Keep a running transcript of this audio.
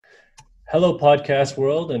Hello, podcast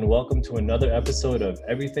world, and welcome to another episode of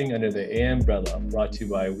Everything Under the A Umbrella, brought to you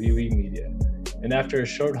by Wee Media. And after a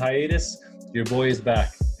short hiatus, your boy is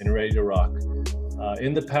back and ready to rock.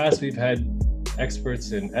 In the past, we've had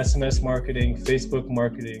experts in SMS marketing, Facebook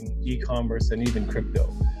marketing, e-commerce, and even crypto.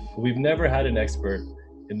 But we've never had an expert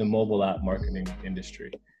in the mobile app marketing industry.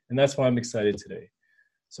 And that's why I'm excited today.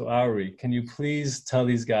 So Ari, can you please tell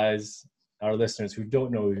these guys, our listeners who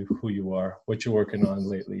don't know who you are, what you're working on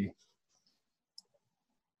lately?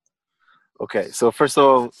 Okay, so first of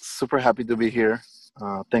all, super happy to be here.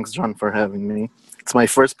 Thanks, John, for having me. It's my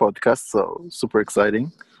first podcast, so super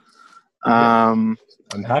exciting. I'm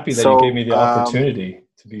happy that you gave me the opportunity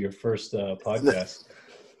to be your first podcast.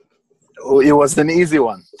 It was an easy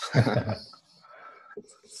one.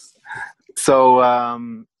 So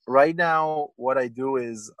right now, what I do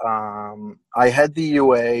is I head the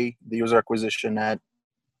UA, the user acquisition at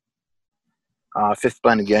Fifth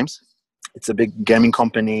Planet Games. It's a big gaming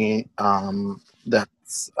company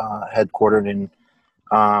that's headquartered in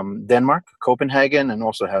Denmark, Copenhagen, and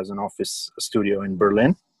also has an office studio in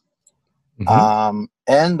Berlin. Mm-hmm.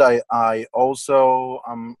 And I also,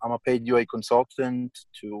 I'm a paid UA consultant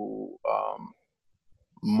to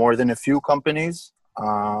more than a few companies,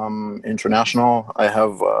 international. I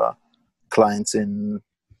have clients in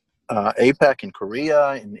APAC, in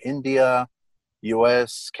Korea, in India,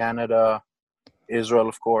 US, Canada, Israel,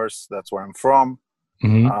 of course, that's where I'm from.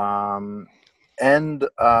 Mm-hmm. And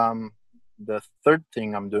the third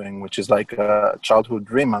thing I'm doing, which is like a childhood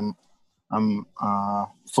dream I'm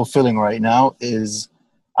fulfilling right now, is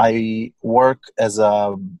I work as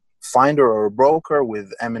a finder or a broker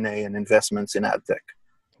with M&A and investments in ad tech.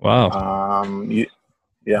 Wow.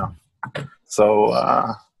 Yeah.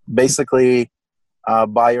 So basically,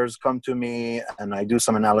 buyers come to me and I do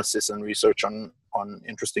some analysis and research on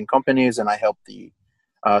interesting companies, and I help the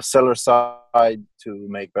seller side to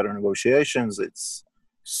make better negotiations. It's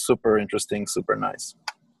super interesting, super nice.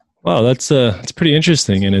 Wow, that's pretty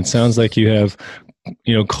interesting, and it sounds like you have,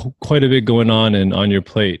 quite a bit going on and on your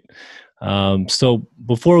plate. So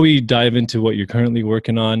before we dive into what you're currently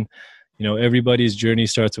working on, everybody's journey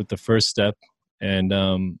starts with the first step,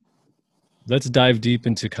 and let's dive deep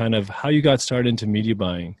into kind of how you got started into media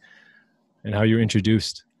buying and how you're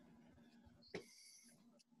introduced.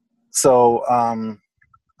 So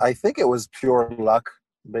I think it was pure luck,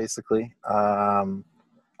 basically.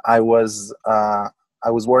 I was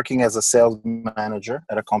working as a sales manager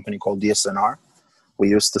at a company called DSNR. We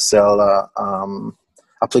used to sell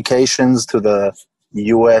applications to the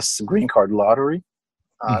U.S. green card lottery.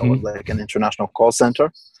 Mm-hmm. It was like an international call center.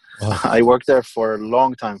 Wow. I worked there for a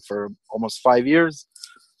long time, for almost 5 years.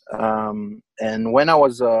 And when I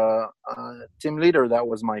was a team leader, that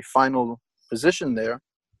was my final position there.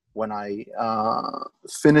 When I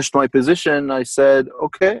finished my position, I said,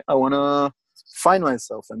 okay, I want to find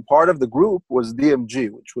myself. And part of the group was DMG,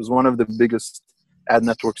 which was one of the biggest ad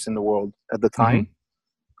networks in the world at the time.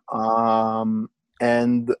 Mm-hmm.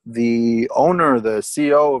 And the owner, the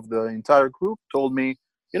CEO of the entire group, told me,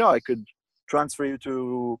 I could transfer you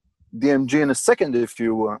to DMG in a second if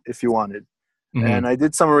you wanted. Mm-hmm. And I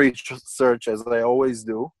did some research, as I always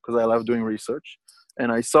do, because I love doing research.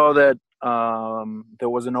 And I saw that there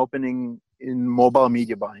was an opening in mobile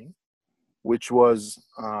media buying, which was,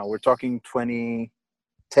 we're talking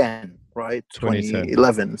 2010, right?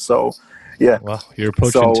 2011. So, yeah. Wow, you're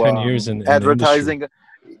approaching 10 years in advertising. In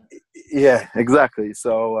yeah, exactly.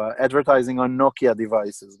 So, advertising on Nokia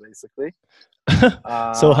devices, basically.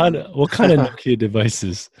 So, what kind of Nokia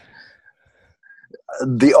devices?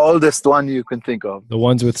 The oldest one you can think of. The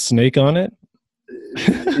ones with Snake on it?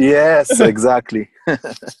 Yes, exactly.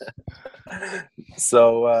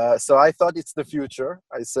 So I thought it's the future.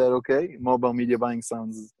 I said, okay, mobile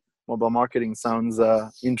marketing sounds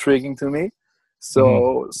intriguing to me. So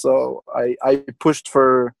mm-hmm. So I pushed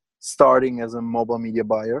for starting as a mobile media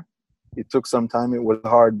buyer. It took some time. It was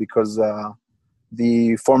hard because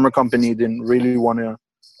the former company didn't really want to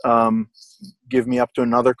give me up to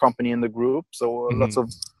another company in the group. So mm-hmm. Lots of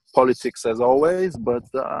politics as always, but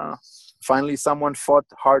finally someone fought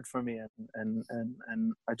hard for me and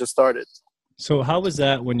I just started. So how was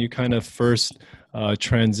that when you kind of first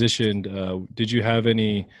transitioned? Did you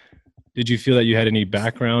feel that you had any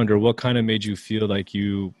background, or what kind of made you feel like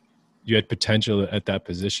you had potential at that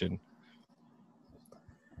position?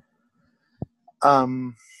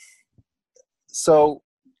 So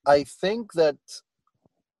I think that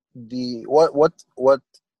what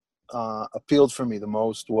appealed for me the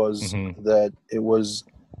most was mm-hmm. that it was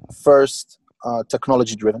first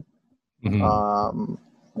technology driven, mm-hmm.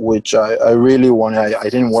 Which I really wanted. I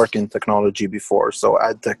didn't work in technology before, so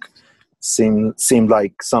ad tech seemed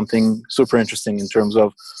like something super interesting in terms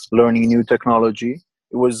of learning new technology.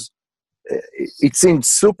 It seemed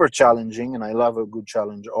super challenging, and I love a good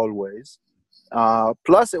challenge always.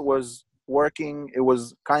 Plus, it was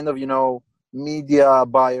kind of, media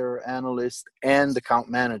buyer, analyst, and account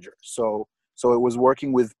manager. So it was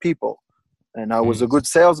working with people, and I was a good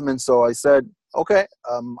salesman. So I said, okay,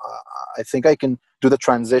 I think I can do the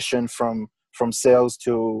transition from sales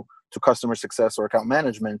to customer success or account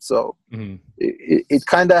management. So it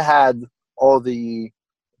kind of had all the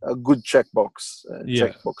good checkboxes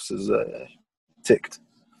ticked.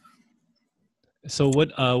 So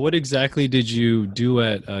what exactly did you do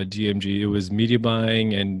at DMG? It was media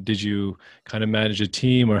buying, and did you kind of manage a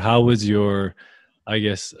team, or how was your, I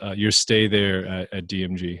guess, your stay there at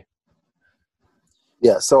DMG?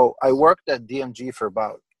 Yeah, so I worked at DMG for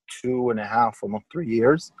about 2.5, almost 3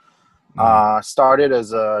 years. Started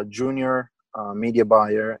as a junior media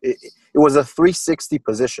buyer. It was a 360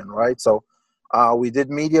 position, right? So we did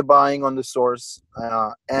media buying on the source,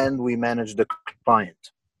 and we managed the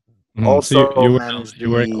client. Also, so managed you're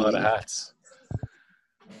wearing a lot of hats.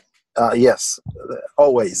 Yes,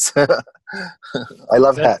 always. I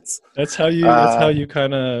love hats. That's how you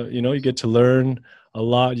kind of, you get to learn a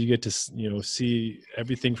lot. You get to, see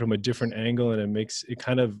everything from a different angle, and it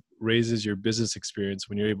kind of raises your business experience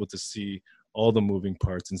when you're able to see all the moving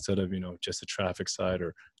parts instead of, just the traffic side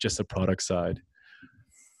or just the product side.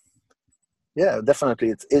 Yeah,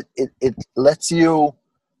 definitely. It lets you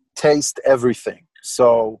taste everything.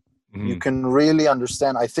 So you can really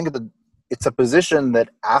understand. I think that it's a position that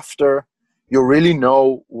after you really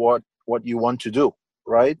know what you want to do,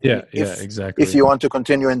 right? Yeah, exactly. If you want to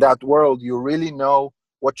continue in that world, you really know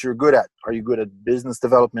what you're good at. Are you good at business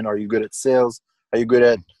development? Are you good at sales? Are you good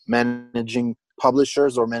at managing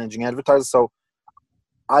publishers or managing advertisers? So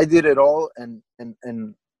I did it all, and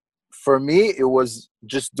for me, it was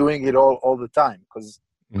just doing it all the time because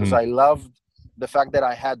I loved the fact that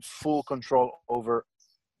I had full control over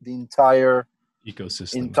the entire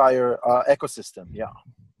ecosystem. Yeah.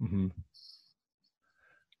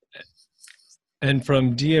 And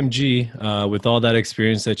from DMG, with all that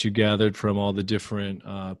experience that you gathered from all the different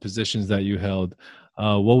positions that you held,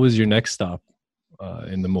 what was your next stop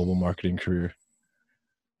in the mobile marketing career?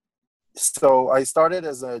 So I started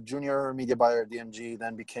as a junior media buyer at DMG,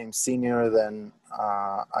 then became senior. Then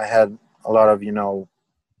I had a lot of,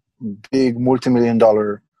 big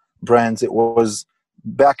multi-million-dollar brands. It was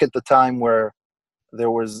back at the time where there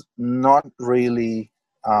was not really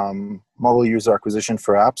mobile user acquisition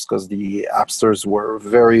for apps because the app stores were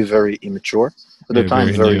very, very immature at the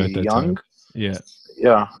time, very young. Yeah.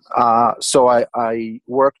 Yeah. So I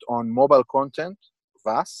worked on mobile content,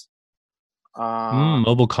 VAS.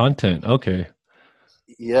 Mobile content. Okay.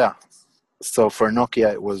 Yeah. So for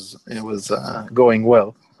Nokia, it was going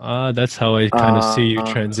well. That's how I kind of see you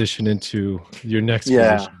transition into your next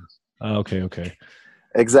position. Okay.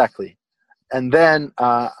 Exactly. And then,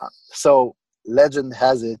 so legend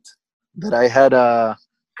has it that I had a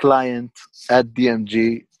client at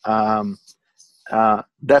DMG.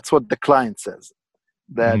 That's what the client says,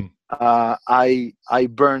 that I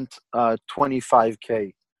burnt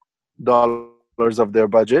 $25,000 of their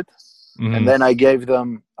budget. And then I gave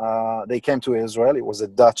them, they came to Israel. It was a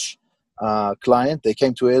Dutch client. They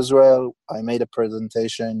came to Israel. I made a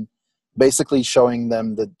presentation basically showing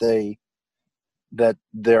them that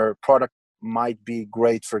their product might be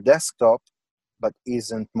great for desktop, but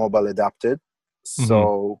isn't mobile adapted.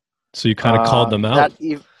 So you kind of called them out.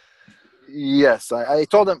 Yes, I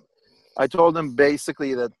told them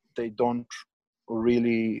basically that they don't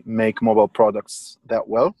really make mobile products that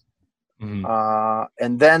well.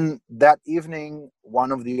 And then that evening,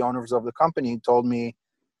 one of the owners of the company told me,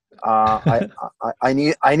 I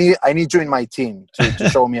need you in my team to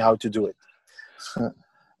show me how to do it.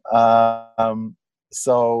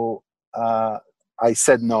 So I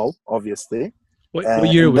said no, obviously.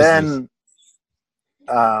 What year was this?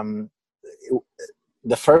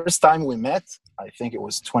 The first time we met, I think it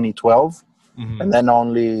was 2012. And then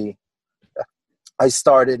I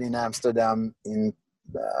started in Amsterdam in,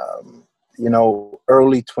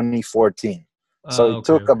 early 2014. So it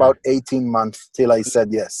took about 18 months till I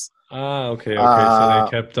said yes. Okay. So they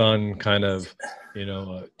kept on kind of,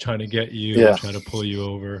 trying to get you and trying to pull you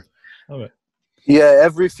over. All right. Yeah,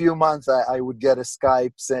 every few months I would get a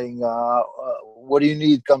Skype saying, what do you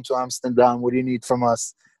need? Come to Amsterdam. What do you need from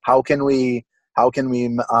us? How can we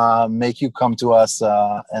make you come to us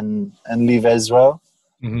and leave Israel?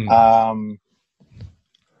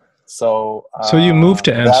 So you moved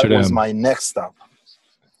to Amsterdam. That was my next stop.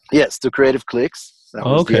 Yes, to Creative Clicks. That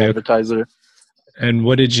was the advertiser. And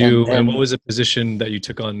what did you, and what and was the position that you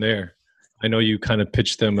took on there? I know you kind of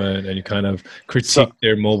pitched them and you kind of critiqued so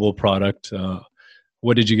their mobile product.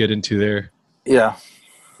 What did you get into there? yeah.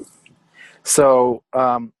 So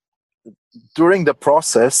during the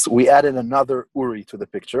process, we added another Uri to the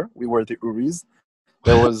picture. We were the Uris.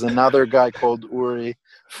 There was another guy called Uri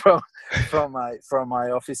from from my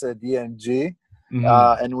office at DMG,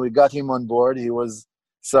 Mm-hmm. and we got him on board. It was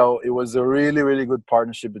a really really good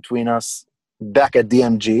partnership between us. Back at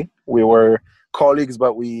DMG, we were colleagues,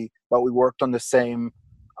 but we worked on the same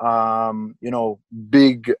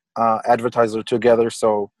big advertiser together. So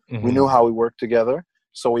we knew Mm-hmm. how we worked together.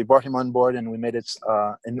 So we brought him on board, and we made it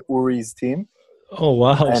an Uri's team, Oh,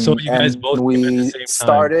 wow. So you guys and both came at the we same time.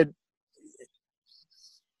 started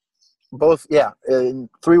both, yeah, in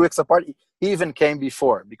 3 weeks apart. He even came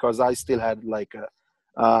before because I still had like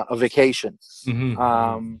a vacation. Mm-hmm.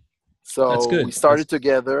 um That's so we good. That's started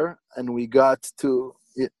together, and we got to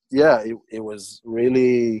it. Yeah, it was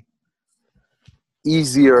really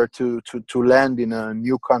easier to land in a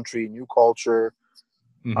new country, new culture,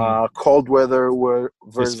 mm-hmm. cold weather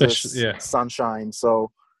Especially, versus yeah. sunshine. So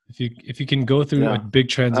If you can go through a yeah. big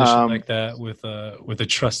transition um like that with a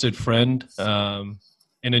trusted friend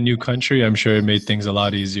in a new country, I'm sure it made things a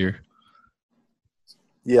lot easier.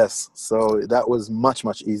 yes, so that was much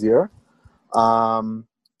much easier.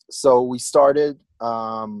 So we started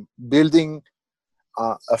building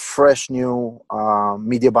a fresh new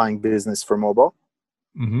media buying business for mobile.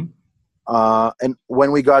 Mm-hmm. And when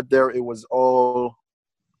we got there, it was all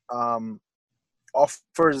um,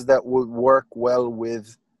 offers that would work well with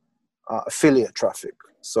affiliate traffic.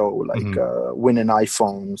 So like Mm-hmm. win an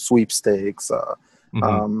iPhone, sweepstakes, Mm-hmm.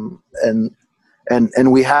 um, and and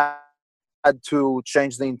we had to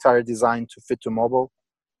change the entire design to fit to mobile,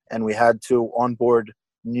 and we had to onboard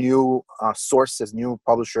new sources, new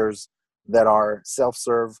publishers that are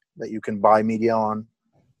self-serve that you can buy media on.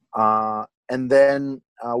 And then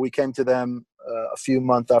we came to them a few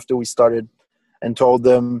months after we started and told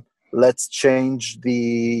them, let's change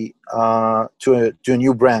the to a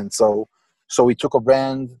new brand. So we took a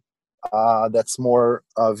brand that's more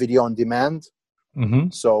video on demand. Mm-hmm.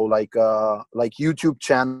 So like YouTube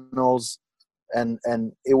channels, and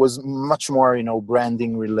it was much more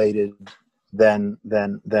branding related than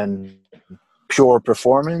pure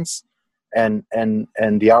performance, and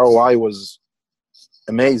the ROI was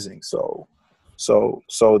amazing. So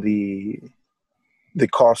the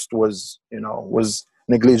cost was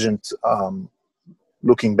negligent,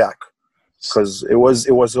 looking back, because it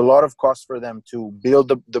was a lot of cost for them to build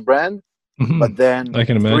the brand, Mm-hmm. but then I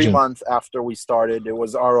can 3 imagine. months after we started, it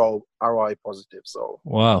was ROI positive. So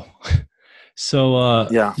Wow. So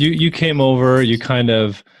yeah. you came over, you kind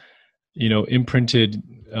of, imprinted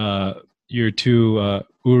your two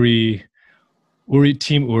Uri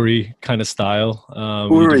team Uri kind of style.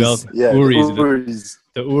 You Uris, developed yeah, the Uri's Uris.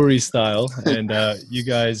 the Uri style, and you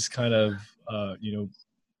guys kind of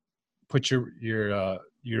put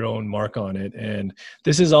your own mark on it. And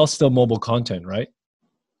this is all still mobile content, right?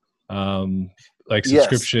 Like Yes.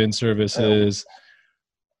 subscription uh, services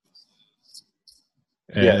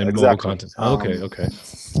yeah, and mobile exactly. content. Okay, okay.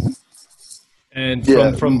 And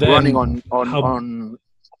Yeah, from running then, how on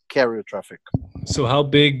carrier traffic. so how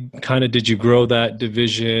big kind of did you grow that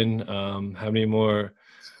division? How many more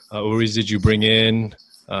Uris did you bring in?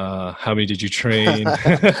 How many did you train?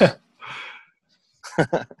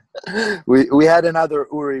 We had another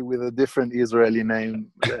Uri with a different Israeli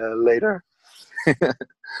name later.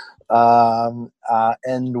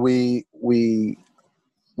 And we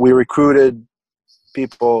recruited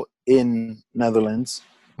people in Netherlands.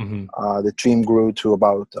 Hmm. The team grew to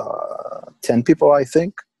about 10 people, I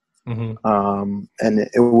think. Hmm. And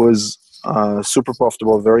it was super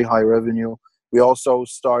profitable, very high revenue. We also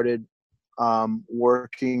started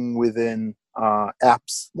working within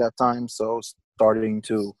apps that time, so starting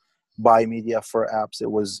to buy media for apps. It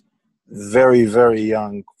was very very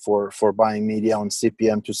young for buying media on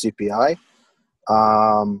CPM to CPI,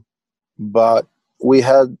 but we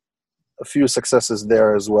had a few successes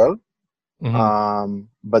there as well. Hmm.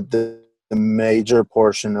 But the major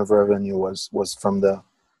portion of revenue was from the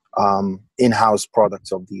in-house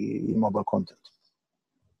products of the mobile content.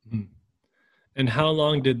 And how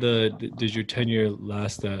long did your tenure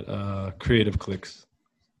last at Creative Clicks,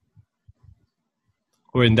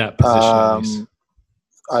 or in that position at least? Um,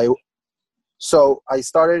 I So I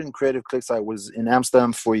started in Creative Clicks. I was in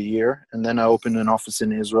Amsterdam for a year, and then I opened an office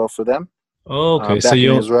in Israel for them, Oh, okay. back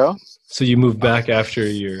in Israel. So you moved back after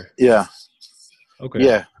a year. Yeah, Okay.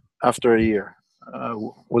 yeah. After a year,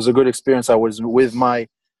 was a good experience. I was with my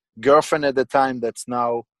girlfriend at the time. That's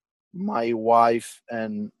now my wife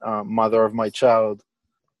and mother of my child.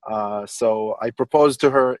 So I proposed to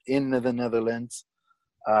her in the Netherlands.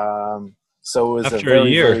 So it was a After a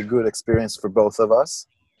very, very year. good experience for both of us.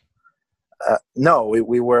 No,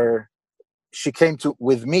 we were. She came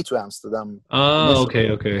with me to Amsterdam Oh, initially.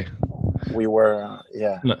 okay. We were,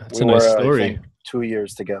 It's we a nice were, I story. think, 2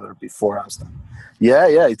 years together before Amsterdam.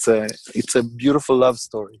 Yeah, it's a beautiful love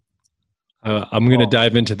story. I'm gonna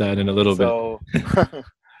dive into that in a little bit. So,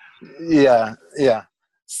 yeah.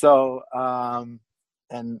 So,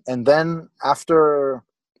 and then after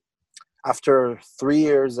 3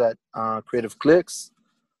 years at Creative Clicks,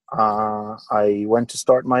 I went to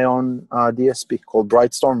start my own DSP called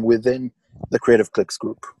Brightstorm within the Creative Clicks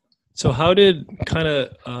group. So how did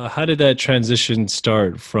that transition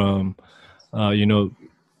start from,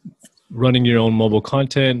 running your own mobile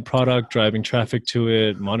content product, driving traffic to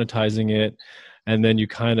it, monetizing it, and then you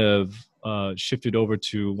kind of shifted over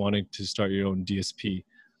to wanting to start your own DSP?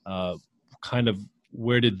 Kind of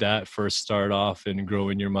where did that first start off and grow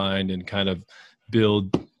in your mind and kind of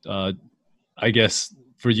build, I guess,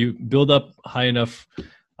 for you, build up high enough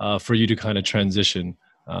for you to kind of transition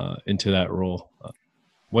into that role?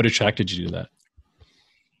 What attracted you to that?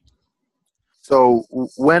 So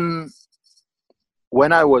when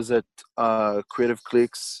I was at Creative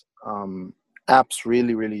Clicks, apps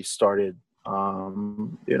really started,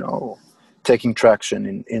 taking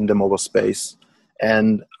traction in the mobile space,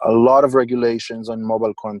 and a lot of regulations on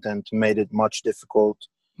mobile content made it much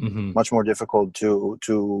more difficult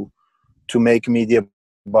to make media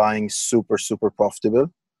buying super profitable,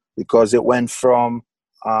 because it went from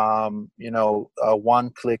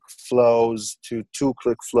one-click flows to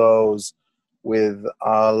two-click flows with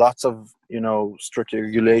lots of strict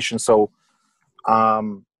regulations. So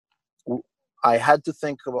I had to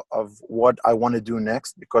think of what I want to do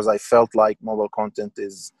next, because I felt like mobile content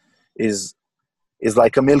is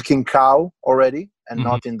like a milking cow already and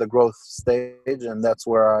not in the growth stage, and that's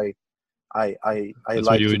where I That's what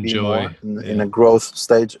like you to be enjoy. more in a growth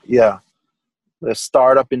stage. Yeah, the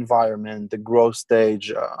startup environment, the growth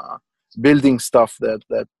stage, building stuff that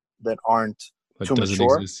aren't But too doesn't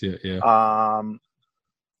mature. exist yet. Yeah.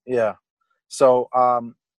 Yeah. So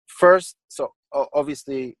first,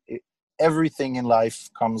 obviously, everything in life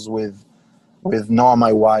comes with Noah,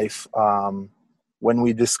 my wife, when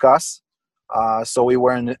we discuss. So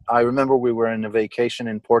I remember we were in a vacation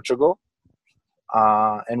in Portugal,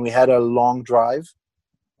 and we had a long drive,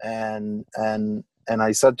 and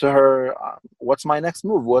I said to her, "What's my next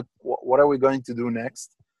move? What are we going to do next?"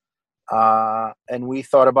 And we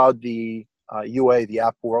thought about the UA, the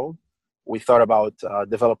app world. We thought about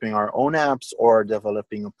developing our own apps, or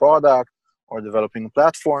developing a product, or developing a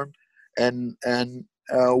platform, and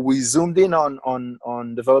we zoomed in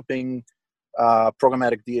on developing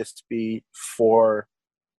programmatic DSP for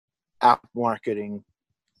app marketing,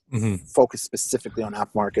 focused specifically on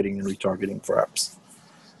app marketing and retargeting for apps.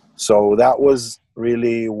 So that was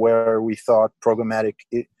really where we thought programmatic.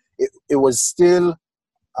 It was still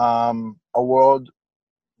a world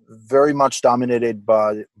very much dominated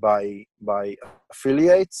by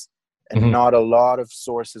affiliates, and not a lot of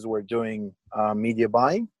sources were doing media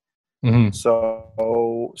buying. So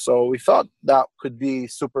we thought that could be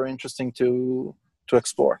super interesting to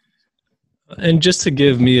explore. And just to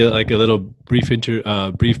give me a little brief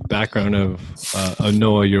background of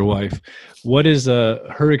Noah, your wife, what is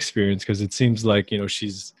her experience? Because it seems like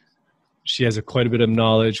she has quite a bit of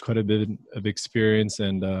knowledge, quite a bit of experience,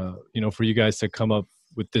 and for you guys to come up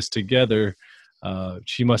with this together,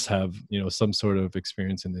 she must have some sort of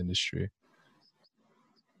experience in the industry.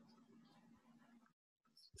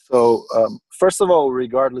 So first of all,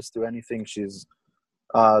 regardless to anything, she's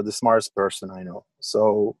the smartest person I know.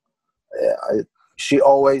 So she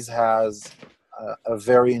always has a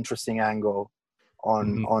very interesting angle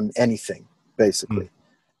on anything, basically.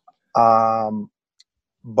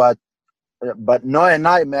 But Noah and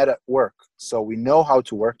I met at work, so we know how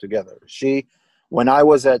to work together. When I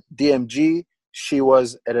was at DMG, she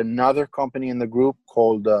was at another company in the group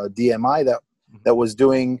called DMI that was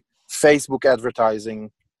doing Facebook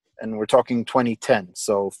advertising, and we're talking 2010.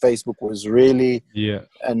 So Facebook was really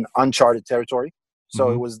an uncharted territory.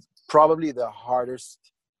 So it was probably the hardest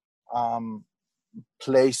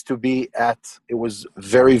place to be at. It was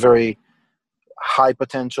very, very high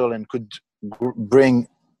potential and could bring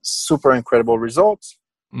super incredible results,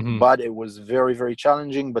 but it was very, very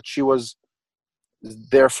challenging. But she was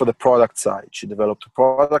there for the product side. She developed a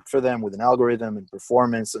product for them with an algorithm and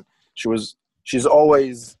performance, and she was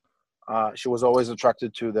always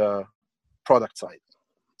attracted to the product side.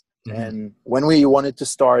 And when we wanted to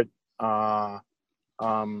start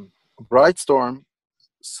Brightstorm,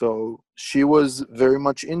 so she was very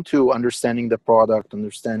much into understanding the product,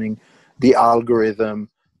 understanding the algorithm,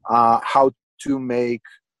 how to make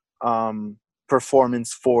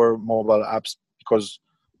performance for mobile apps, because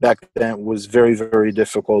back then it was very, very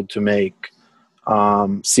difficult to make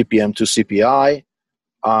CPM to CPI.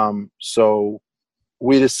 So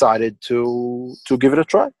we decided to give it a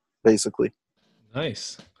try, basically.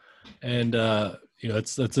 Nice. And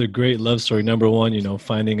that's a great love story. Number one,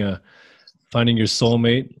 finding your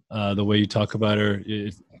soulmate. The way you talk about her,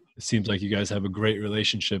 it seems like you guys have a great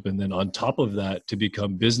relationship. And then on top of that, to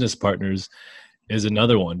become business partners is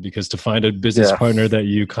another one, because to find a business partner that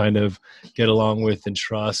you kind of get along with and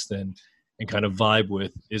trust and kind of vibe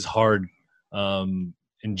with is hard in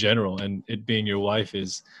general. And it being your wife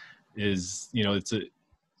is it's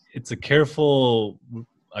a careful,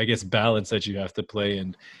 I guess, balance that you have to play.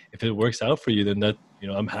 And if it works out for you, then that,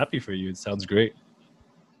 I'm happy for you. It sounds great.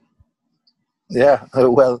 Yeah.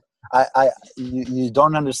 Well, you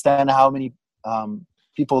don't understand how many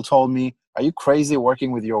people told me, "Are you crazy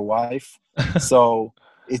working with your wife?" So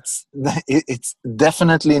it's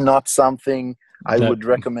definitely not something I would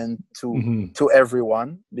recommend to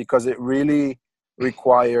everyone, because it really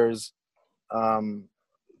requires,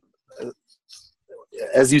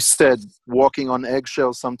 as you said, walking on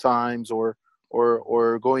eggshells sometimes, or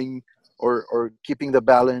going or keeping the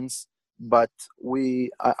balance. But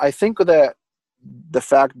I think that the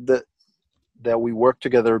fact that we worked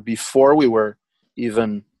together before we were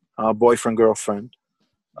even boyfriend girlfriend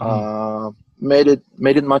made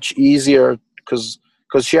it much easier, because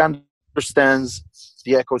she understands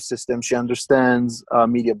the ecosystem, she understands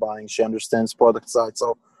media buying, she understands product side.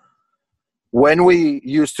 So when we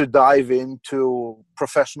used to dive into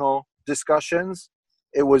professional discussions,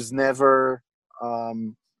 it was never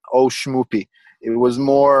schmoopy. It was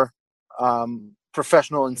more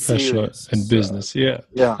professional and serious and business. Yeah.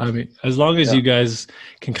 I mean, as long as you guys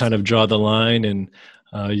can kind of draw the line and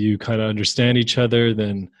you kind of understand each other,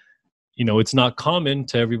 then it's not common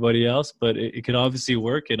to everybody else, but it could obviously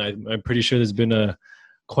work. And I'm pretty sure there's been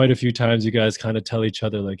quite a few times you guys kind of tell each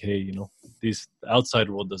other like, hey, the outside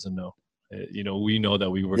world doesn't know. We know that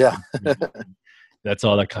we work. That's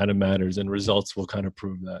all that kind of matters, and results will kind of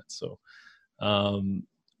prove that. So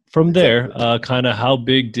from there, kind of how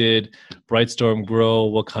big did Brightstorm grow?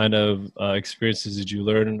 What kind of experiences did you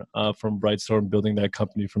learn from Brightstorm, building that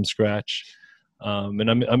company from scratch? And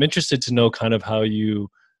I'm interested to know kind of how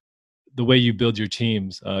the way you build your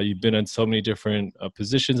teams. You've been in so many different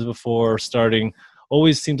positions before.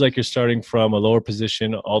 Always seems like you're starting from a lower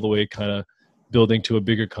position all the way kind of building to a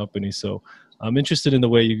bigger company. So I'm interested in the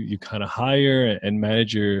way you kind of hire and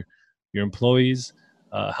manage your employees.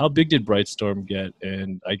 How big did Brightstorm get?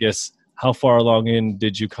 And I guess how far along in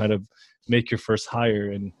did you kind of make your first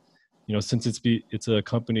hire? And, since it's a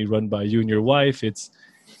company run by you and your wife,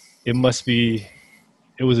 must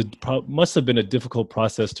have been a difficult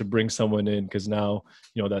process to bring someone in, because now,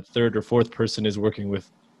 that third or fourth person is working with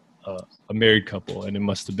a married couple, and it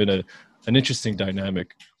must have been an interesting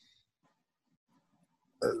dynamic.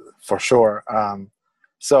 For sure.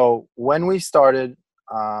 So when we started,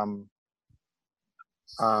 the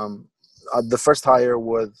first hire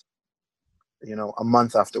was, a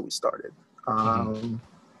month after we started.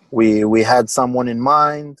 We had someone in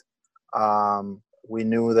mind. We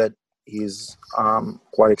knew that he's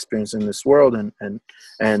quite experienced in this world, and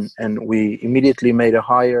we immediately made a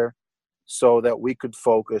hire so that we could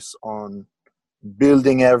focus on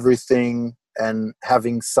building everything and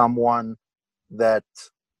having someone that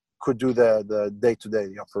could do the day-to-day,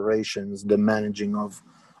 the operations, the managing of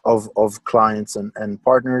clients and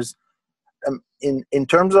partners. In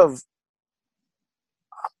terms of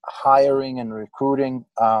hiring and recruiting,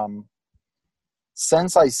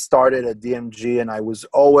 since I started at DMG and I was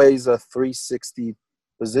always a 360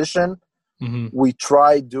 position, we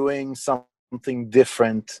tried doing something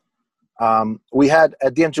different. At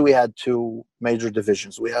DMG, we had two major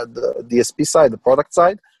divisions. We had the DSP side, the product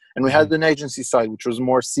side, and we had an agency side, which was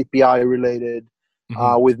more CPI related,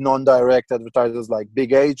 with non-direct advertisers like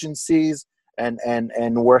big agencies and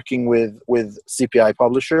working with CPI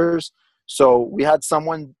publishers. So we had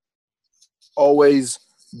someone always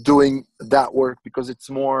doing that work, because it's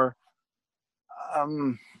more,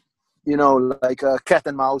 like a cat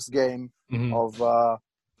and mouse game of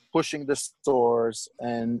pushing the stores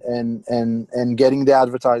and getting the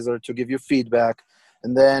advertiser to give you feedback,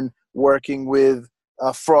 and then working with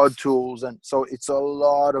fraud tools. And so it's a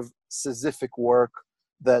lot of Sisyphic work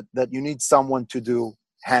that you need someone to do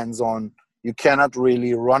hands-on. You cannot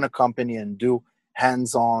really run a company and do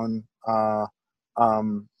hands-on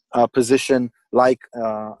position like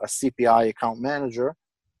a CPI account manager,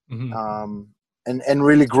 and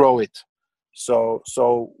really grow it. So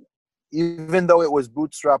even though it was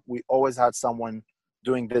bootstrap, we always had someone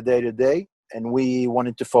doing the day-to-day, and we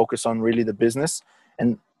wanted to focus on really the business.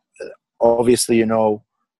 And obviously,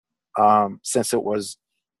 since it was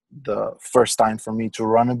the first time for me to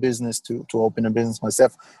run a business, to open a business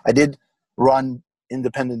myself, I did run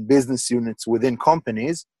independent business units within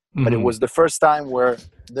companies, but it was the first time where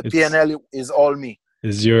the P&L is all me.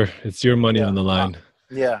 It's your money on the line.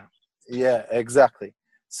 Yeah, exactly.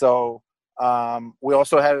 So we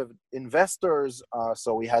also have investors,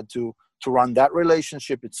 so we had to run that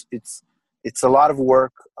relationship. It's a lot of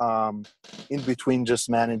work in between just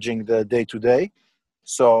managing the day-to-day.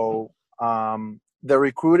 So the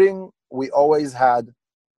recruiting, we always had,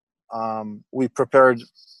 we prepared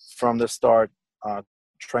from the start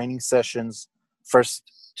training sessions.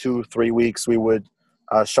 First 2-3 weeks, we would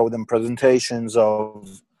show them presentations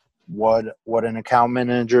of what an account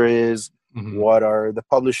manager is, what are the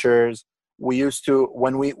publishers. We used to,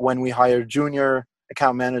 when we hire junior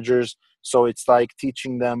account managers, so it's like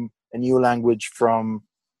teaching them a new language from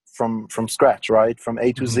scratch, right? From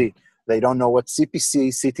A to Z. They don't know what CPC,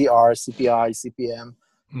 CTR, CPI,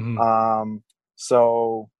 CPM.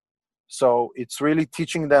 So it's really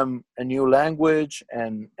teaching them a new language.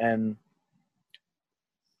 And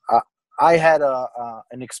I had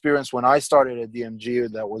an experience when I started at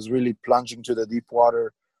DMG that was really plunging to the deep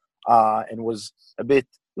water, and was a bit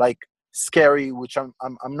like scary, which I'm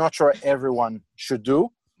not sure everyone should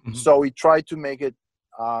do. So we tried to make it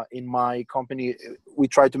in my company. We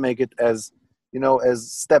tried to make it as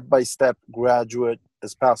as step-by-step graduate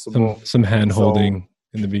as possible. Some hand-holding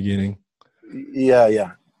in the beginning.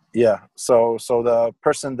 Yeah. So the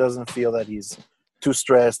person doesn't feel that he's too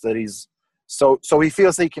stressed, that he's so he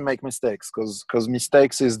feels he can make mistakes, because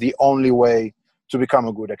mistakes is the only way to become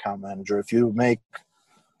a good account manager. If you make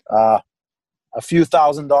a few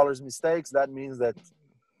 $1,000s mistakes, that means that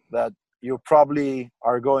you probably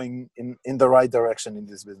are going in the right direction in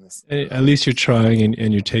this business. At least you're trying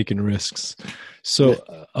and you're taking risks. So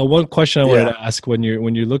one question I wanted to ask, when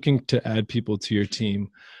you're looking to add people to your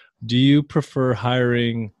team, do you prefer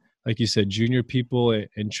hiring, like you said, junior people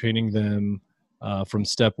and training them from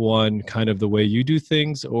step one, kind of the way you do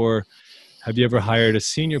things? Or have you ever hired a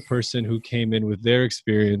senior person who came in with their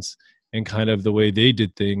experience and kind of the way they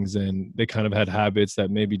did things, and they kind of had habits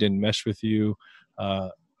that maybe didn't mesh with you,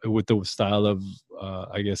 with the style of,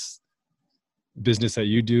 I guess, business that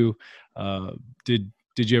you do? Did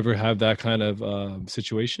you ever have that kind of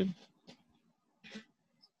situation?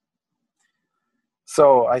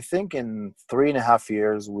 So I think in 3.5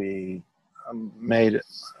 years, we made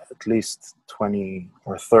at least 20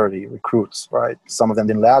 or 30 recruits, right? Some of them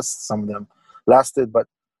didn't last, some of them lasted, but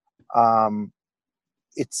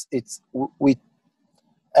we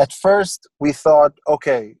at first we thought,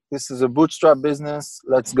 okay, this is a bootstrap business,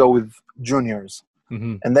 let's go with juniors.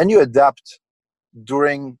 And then you adapt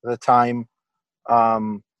during the time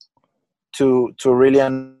to really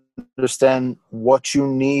understand what you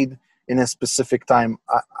need in a specific time.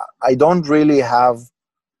 I don't really have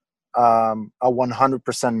a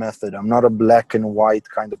 100% method. I'm not a black and white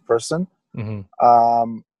kind of person.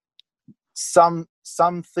 Some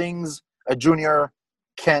things a junior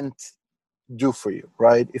can't do for you,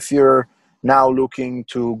 right? If you're now looking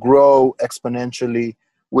to grow exponentially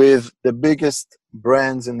with the biggest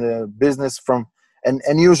brands in the business, and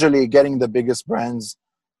usually getting the biggest brands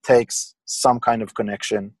takes some kind of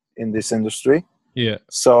connection in this industry. Yeah.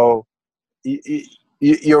 So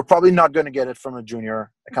you're probably not going to get it from a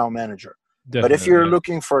junior account manager. Definitely. But if you're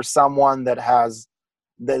looking for someone that has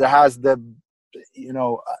the,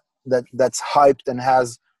 that's hyped and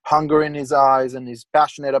has hunger in his eyes and is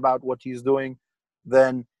passionate about what he's doing,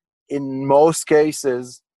 then in most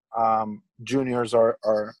cases, juniors are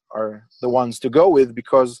the ones to go with,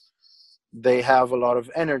 because they have a lot of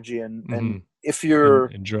energy. And if you're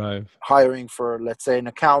and drive, hiring for, let's say, an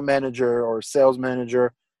account manager or sales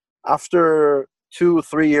manager, after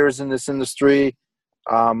 2-3 years in this industry,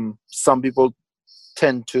 some people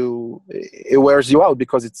tend to, it wears you out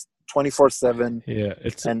because it's 24/7. Yeah,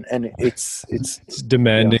 it's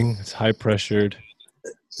demanding. It's high pressured,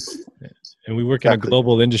 and we work in a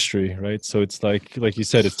global industry, right? So it's like you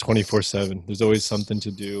said, it's 24/7. There's always something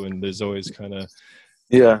to do, and there's always kind of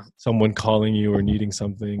someone calling you or needing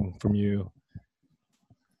something from you.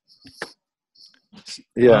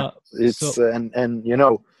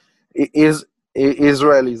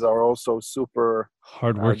 Israelis are also super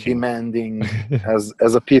hardworking, demanding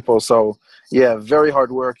as a people. So very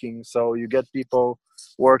hardworking. So you get people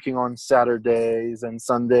working on Saturdays and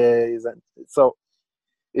Sundays, and so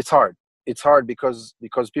it's hard. It's hard because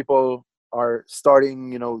people are starting,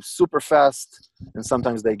 super fast, and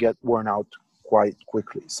sometimes they get worn out quite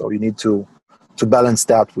quickly. So you need to balance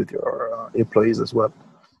that with your employees as well.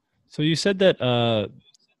 So you said that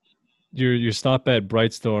your stop at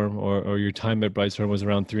Brightstorm or your time at Brightstorm was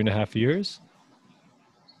around 3.5 years.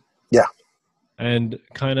 Yeah. And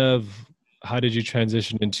kind of how did you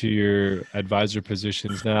transition into your advisor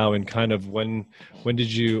positions now, and kind of when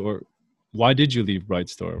did you, or why did you leave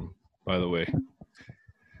Brightstorm, by the way?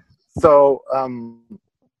 So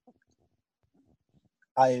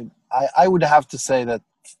I would have to say that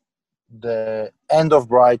the end of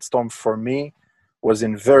Brightstorm for me was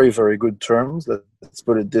in very, very good terms. Let's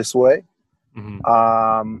put it this way.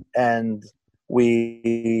 Mm-hmm. And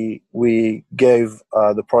we gave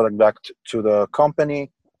the product back to the company,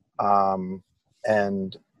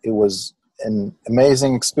 and it was an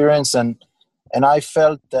amazing experience. And I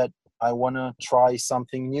felt that I want to try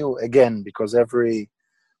something new again, because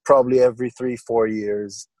probably every 3-4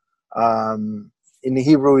 years, in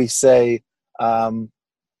Hebrew we say,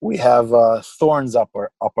 we have thorns up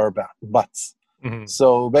our butts. Mm-hmm.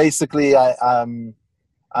 So basically, I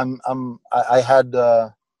had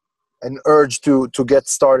an urge to get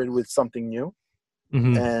started with something new,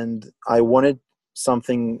 Mm-hmm. and I wanted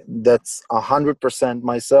something that's 100%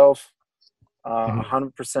 myself,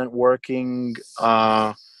 100% working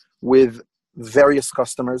with various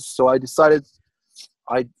customers. So I decided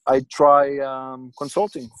I'd try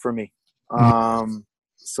consulting for me.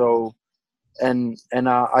 So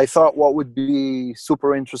I thought what would be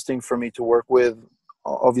super interesting for me to work with,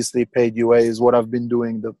 obviously paid UA is what I've been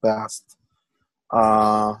doing the past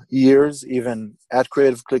years, even at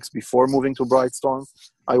Creative Clicks before moving to Brightstorm.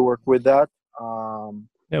 I worked with that.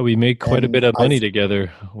 Yeah, we made quite a bit of money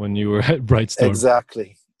together when you were at Brightstorm.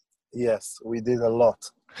 Exactly. Yes, we did a lot.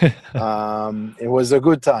 It was a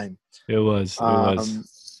good time. It was.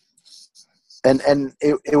 And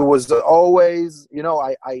it was always,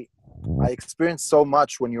 I experienced so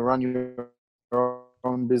much when you run your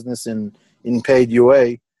own business in paid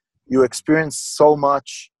UA. You experience so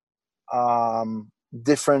much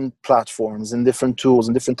different platforms and different tools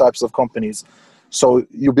and different types of companies. So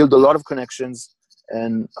you build a lot of connections,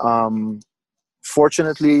 and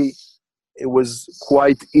fortunately, it was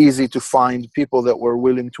quite easy to find people that were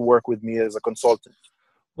willing to work with me as a consultant.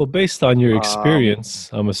 Well, based on your experience,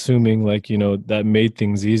 I'm assuming that made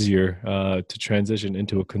things easier to transition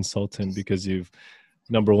into a consultant, because you've,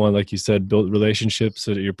 number one, like you said, built relationships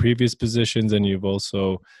at your previous positions, and you've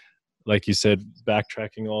also, like you said,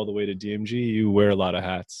 backtracking all the way to DMG, you wear a lot of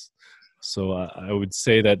hats. So I would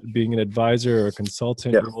say that being an advisor or a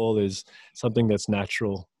consultant role is something that's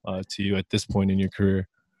natural to you at this point in your career.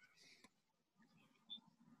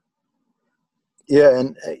 Yeah,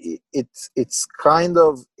 and it's kind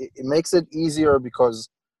of, it makes it easier because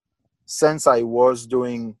since I was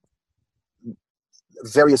doing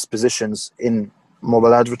various positions in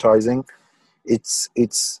mobile advertising, it's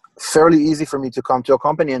fairly easy for me to come to a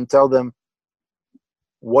company and tell them,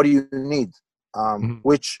 what do you need?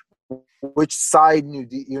 Which side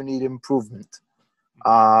you need improvement?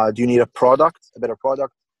 Do you need a better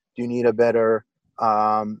product? Do you need a better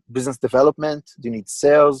business development? Do you need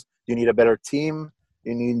sales? Do you need a better team?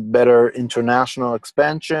 You need better international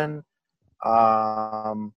expansion.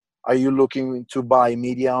 Are you looking to buy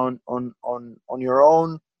media on your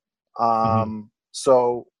own?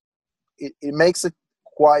 So it makes it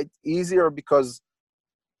quite easier because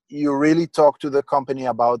you really talk to the company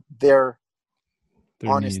about their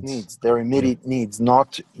honest needs, their immediate needs,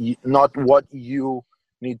 not what you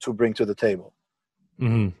need to bring to the table.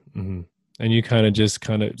 And you kind of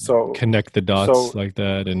connect the dots like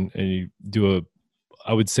that, and you do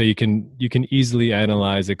I would say you can easily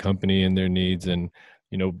analyze a company and their needs, and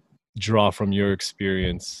draw from your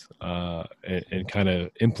experience and kind of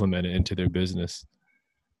implement it into their business.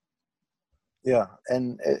 Yeah,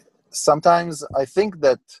 and sometimes I think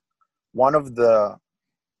that one of the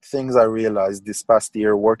things I realized this past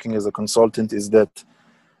year working as a consultant is that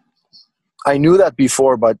I knew that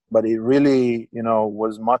before, but it really,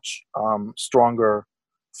 was much stronger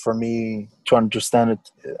for me to understand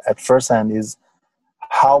it at first hand, is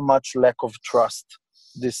how much lack of trust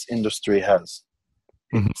this industry has.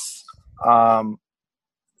 It's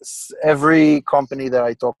every company that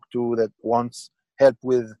I talk to that wants help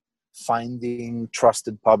with finding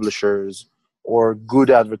trusted publishers or good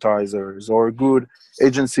advertisers or good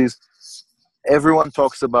agencies, everyone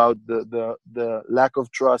talks about the lack of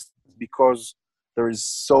trust because there is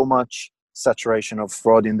so much saturation of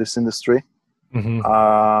fraud in this industry.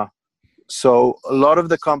 So a lot of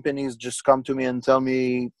the companies just come to me and tell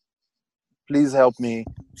me, please help me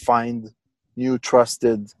find new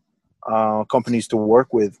trusted companies to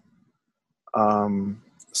work with.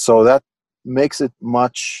 So that makes it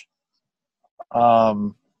much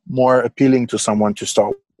more appealing to someone to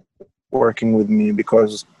start working with me,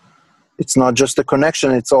 because it's not just a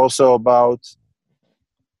connection, it's also about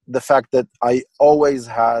the fact that I always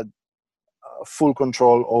had full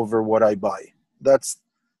control over what I buy.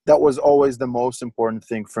 That was always the most important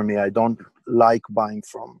thing for me. I don't like buying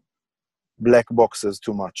from black boxes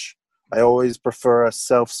too much. I always prefer a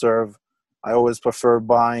self-serve. I always prefer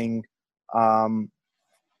buying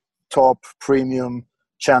top premium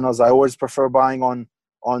channels. I always prefer buying on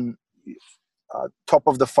top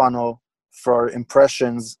of the funnel for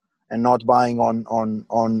impressions, and not buying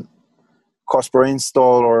on cost per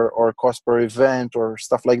install or cost per event or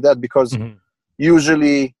stuff like that, because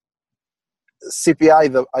usually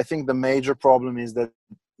CPI, I think the major problem is that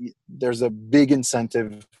there's a big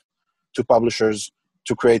incentive to publishers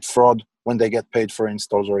to create fraud when they get paid for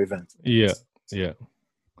installs or events. Yeah.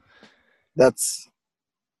 That's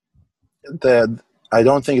I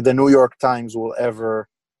don't think the New York Times will ever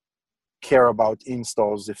care about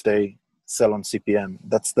installs if they sell on CPM.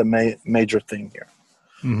 That's the major thing here.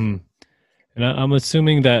 Mm-hmm. And I'm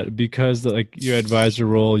assuming that because like your advisor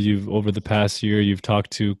role, over the past year, you've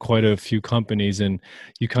talked to quite a few companies, and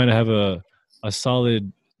you kind of have a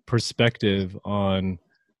solid perspective on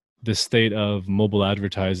the state of mobile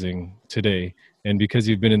advertising today. And because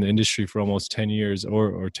you've been in the industry for almost 10 years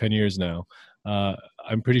or 10 years now,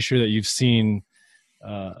 I'm pretty sure that you've seen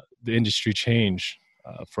the industry change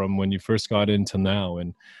from when you first got into now.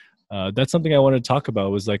 And that's something I wanted to talk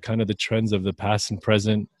about, was like kind of the trends of the past and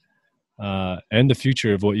present, and the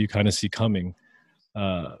future of what you kind of see coming.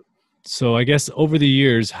 So I guess over the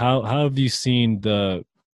years, how have you seen the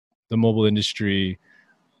mobile industry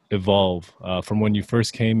evolve from when you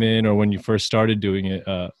first came in, or when you first started doing it,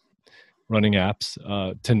 running apps,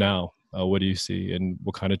 to now? What do you see, and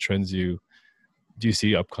what kind of trends do you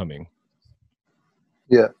see upcoming?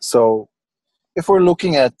 Yeah, so if we're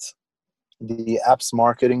looking at the apps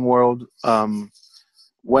marketing world,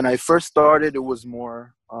 when I first started, it was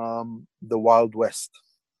more the Wild West.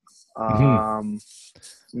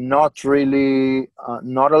 Not really,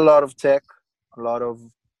 not a lot of tech, a lot of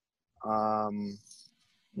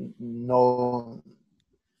no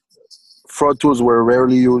fraud tools were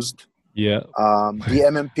rarely used. Yeah. The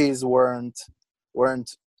MMPs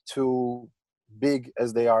weren't too big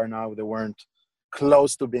as they are now. They weren't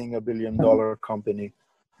close to being $1 billion company.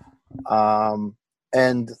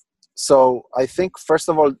 And so I think, first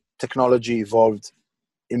of all, technology evolved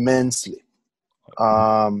immensely.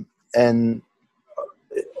 And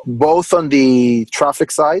both on the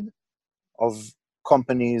traffic side of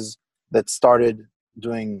companies that started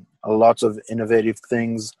doing a lot of innovative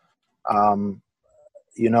things,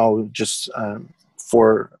 just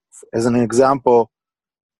for, as an example,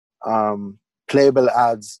 playable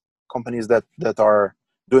ads, companies that are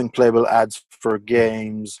doing playable ads for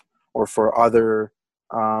games or for other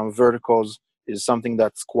verticals, is something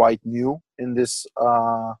that's quite new in this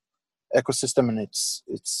ecosystem, and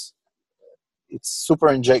it's super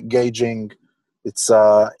engaging. It's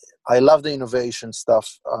I love the innovation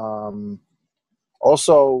stuff.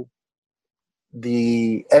 Also,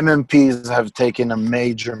 the MMPs have taken a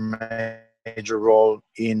major role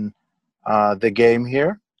in the game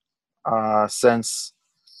here, since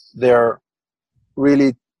they're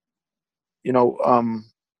really,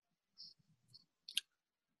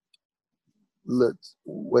 let's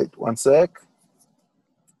wait one sec.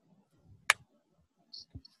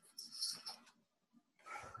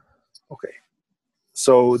 Okay,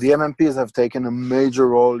 so the MMPs have taken a major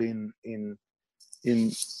role in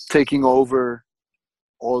taking over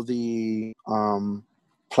all the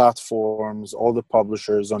platforms, all the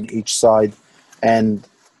publishers on each side, and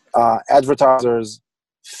advertisers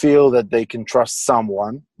feel that they can trust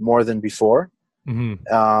someone more than before.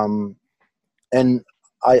 And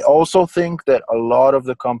I also think that a lot of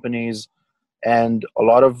the companies and a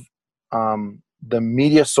lot of the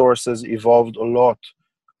media sources evolved a lot.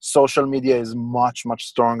 Social media is much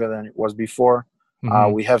stronger than it was before.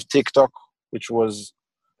 We have TikTok, which was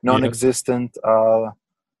non-existent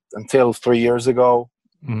until 3 years ago.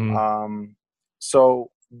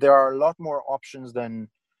 So there are a lot more options than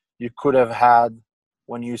you could have had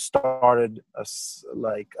when you started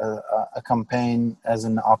a campaign as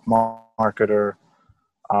an app marketer,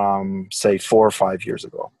 say 4 or 5 years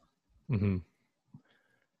ago. And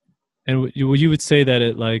you would say that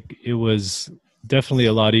it was definitely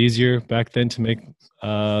a lot easier back then to make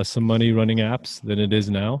some money running apps than it is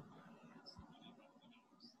now?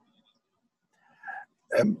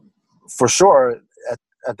 for sure.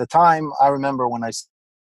 At the time, I remember when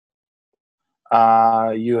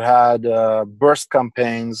you had burst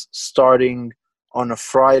campaigns starting on a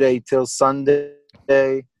Friday till Sunday,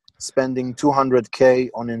 spending 200K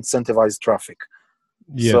on incentivized traffic.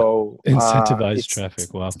 Yeah. So Incentivized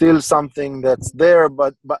traffic. Wow. Still something that's there,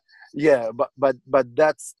 but that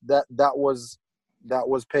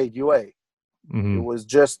was paid UA. Mm-hmm. It was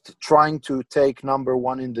just trying to take number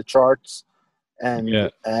one in the charts and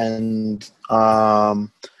get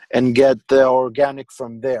the organic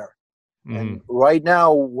from there. Mm-hmm. And right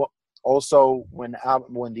now, also when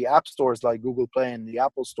the app stores like Google Play and the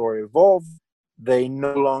Apple Store evolve, they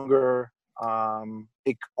no longer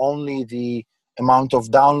pick only the amount of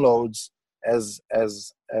downloads as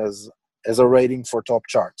a rating for top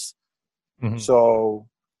charts. Mm-hmm. So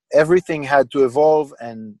everything had to evolve,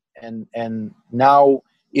 and now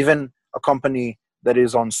even a company that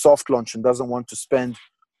is on soft launch and doesn't want to spend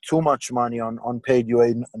too much money on paid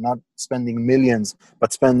UA, not spending millions,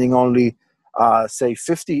 but spending only say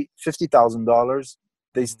 $50,000,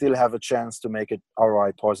 they still have a chance to make it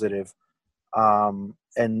ROI positive.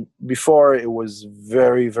 And before, it was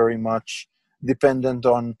very, very much dependent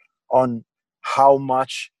on how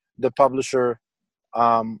much the publisher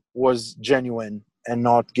was genuine and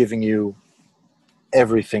not giving you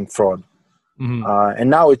everything fraud. Mm-hmm. And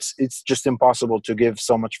now it's just impossible to give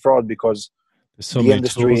so much fraud because the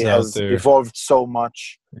industry has evolved so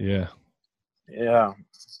much. Yeah.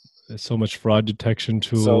 There's so much fraud detection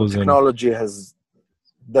tools. So technology has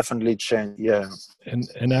definitely changed. Yeah.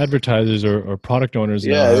 And advertisers or product owners.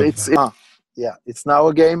 It's now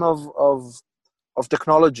a game of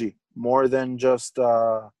technology more than just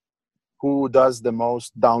who does the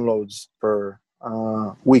most downloads per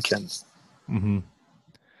weekend. Mm-hmm.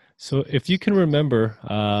 So if you can remember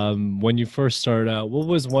when you first started out, what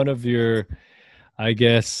was one of your, I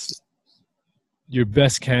guess, your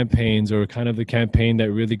best campaigns, or kind of the campaign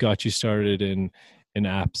that really got you started in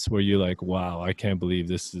apps where you're like, wow, I can't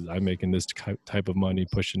believe I'm making this type of money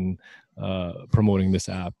pushing, promoting this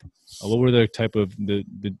app. What were the type of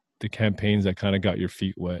the campaigns that kind of got your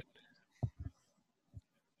feet wet?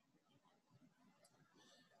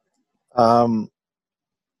 In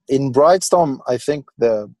Brightstorm, I think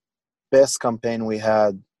the best campaign we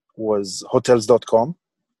had was Hotels.com.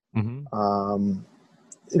 Mm-hmm.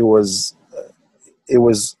 It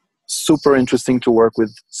was super interesting to work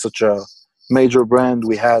with such a major brand.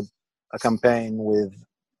 We had a campaign with,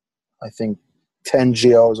 I think, 10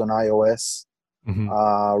 geos on iOS, mm-hmm.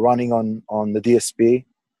 Running on the DSP.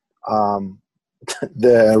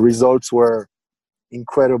 The results were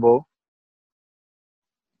incredible.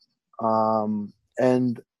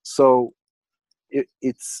 And so it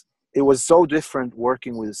was so different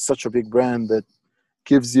working with such a big brand that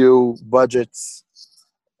gives you budgets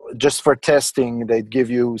just for testing. They'd give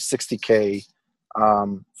you $60K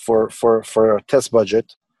for a test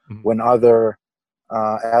budget, mm-hmm. when other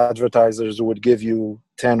advertisers would give you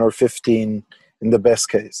 10 or 15 in the best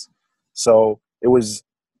case. So it was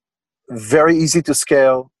very easy to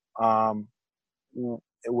scale.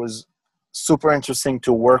 It was super interesting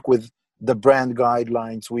to work with the brand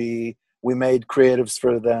guidelines. We made creatives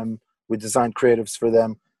for them. We designed creatives for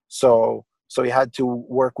them. So you had to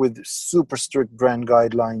work with super strict brand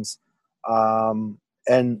guidelines.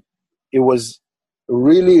 And it was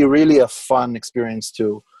really, really a fun experience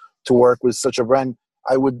to work with such a brand.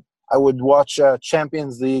 I would watch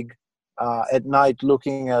Champions League at night,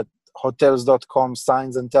 looking at Hotels.com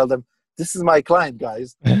signs and tell them, this is my client,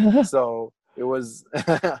 guys. So it was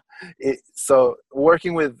so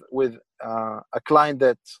working with a client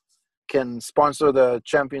that can sponsor the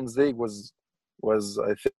Champions League was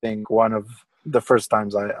I think one of the first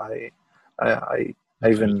times I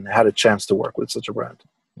even had a chance to work with such a brand.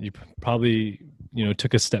 You probably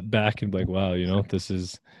took a step back and like, wow, this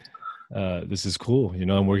is cool.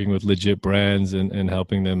 I'm working with legit brands and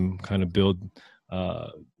helping them kind of build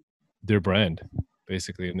their brand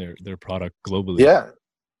basically and their product globally.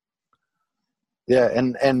 Yeah,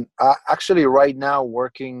 and actually right now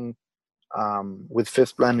working with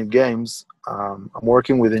Fifth Planet Games, I'm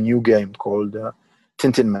working with a new game called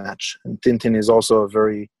Tintin Match, and Tintin is also a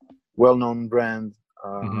very well-known brand.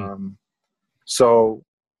 Mm-hmm. So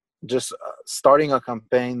just starting a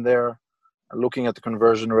campaign there, looking at the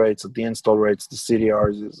conversion rates, at the install rates, the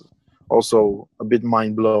CDRs is also a bit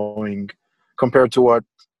mind-blowing compared to what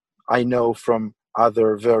I know from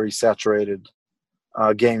other very saturated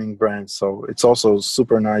gaming brands. So it's also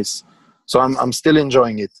super nice. So I'm still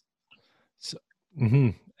enjoying it. So, mm-hmm.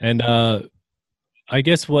 And I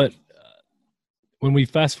guess when we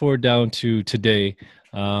fast forward down to today,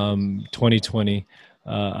 2020,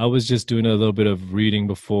 I was just doing a little bit of reading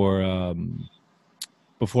before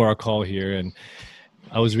our call here, and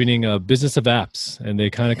I was reading Business of Apps, and they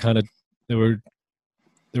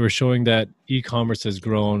were showing that e-commerce has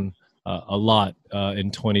grown a lot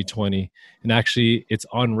in 2020, and actually it's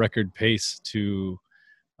on record pace to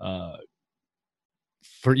uh,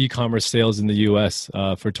 for e-commerce sales in the US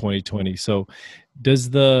for 2020. So does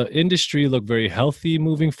the industry look very healthy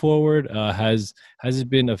moving forward? Has it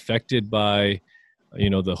been affected by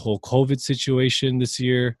the whole COVID situation this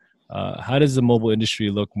year? How does the mobile industry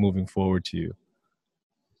look moving forward to you?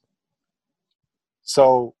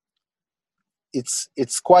 So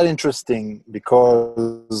it's quite interesting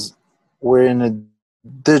because we're in a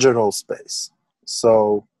digital space.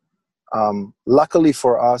 So luckily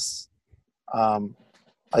for us,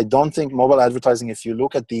 I don't think mobile advertising, if you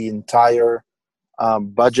look at the entire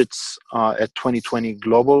budgets at 2020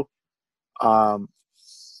 global,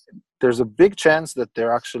 there's a big chance that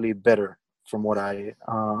they're actually better from what I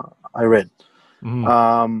read.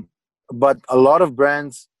 Mm-hmm. But a lot of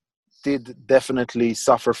brands did definitely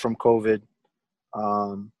suffer from COVID.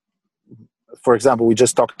 For example, we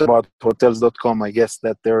just talked about Hotels.com. I guess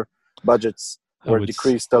that their budgets were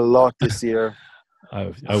decreased a lot this year.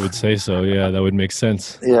 I would say so. Yeah, that would make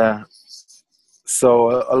sense. Yeah.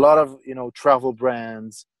 So a lot of travel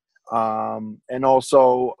brands, and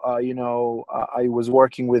also I was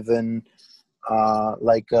working with a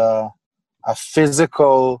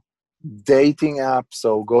physical dating app.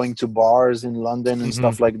 So going to bars in London and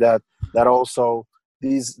stuff like that. That also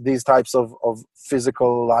these types of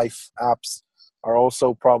physical life apps are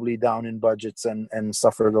also probably down in budgets and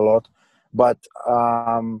suffered a lot. But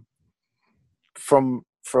from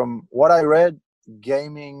what I read,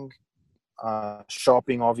 gaming,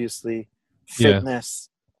 shopping, obviously, fitness,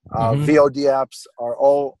 VOD apps are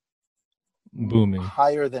all booming,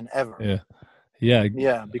 higher than ever.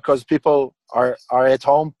 Yeah, because people are at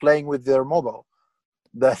home playing with their mobile.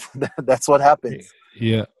 That's what happens.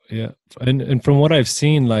 Yeah, and from what I've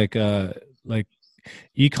seen, like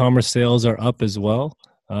e-commerce sales are up as well.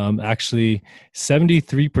 Actually,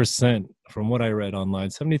 73%, from what I read online,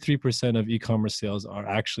 73% of e-commerce sales are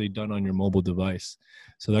actually done on your mobile device.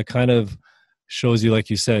 So that kind of shows you, like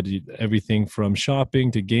you said, everything from shopping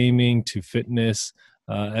to gaming to fitness,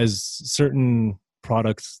 as certain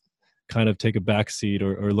products kind of take a backseat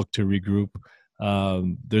or look to regroup.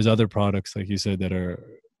 There's other products, like you said, that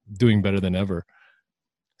are doing better than ever.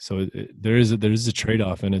 So there is a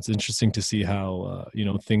trade-off, and it's interesting to see how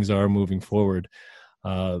things are moving forward.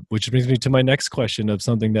 Which brings me to my next question of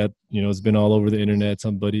something that has been all over the internet.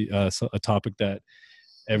 A topic that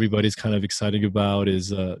everybody's kind of excited about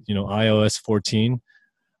is iOS 14.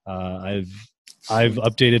 I've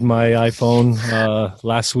updated my iPhone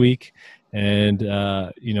last week, and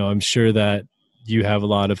I'm sure that you have a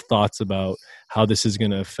lot of thoughts about how this is going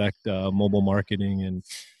to affect mobile marketing. And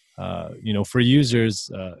for users,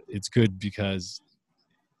 it's good because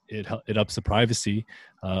it ups the privacy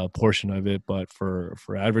portion of it, but for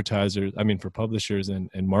advertisers, for publishers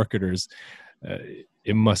and marketers,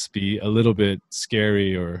 it must be a little bit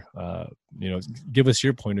scary. Or give us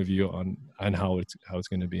your point of view on how it's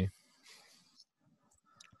going to be.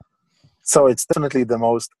 So it's definitely the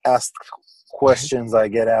most asked questions I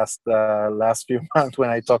get asked last few months when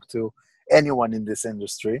I talk to anyone in this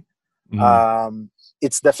industry.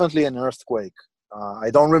 It's definitely an earthquake. I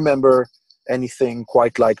don't remember anything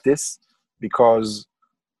quite like this because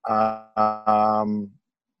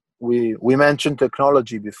we mentioned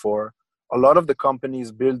technology before. A lot of the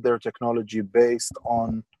companies build their technology based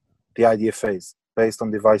on the IDFAs, based on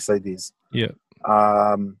device IDs. Yeah.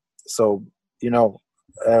 So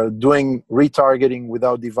doing retargeting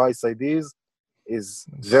without device IDs is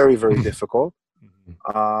very, very difficult.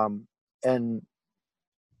 And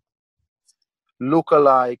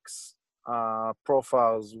lookalikes,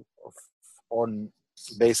 profiles on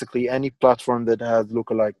basically any platform that has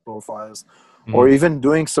lookalike profiles, or even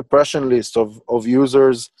doing suppression lists of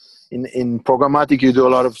users. In programmatic, you do a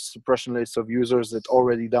lot of suppression lists of users that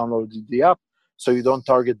already downloaded the app, so you don't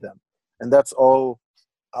target them. And that's all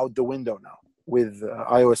out the window now with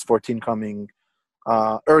iOS 14 coming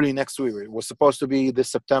early next year. It was supposed to be this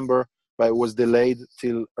September, but it was delayed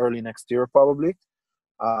till early next year probably,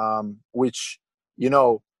 which,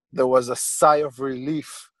 there was a sigh of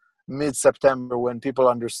relief mid-September when people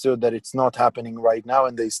understood that it's not happening right now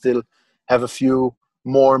and they still have a few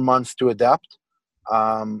more months to adapt.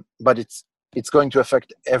 But it's going to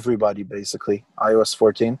affect everybody, basically, iOS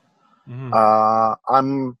 14. I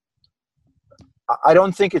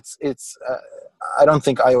don't think I don't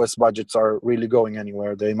think iOS budgets are really going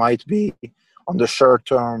anywhere. They might be on the short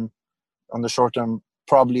term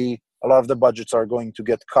probably a lot of the budgets are going to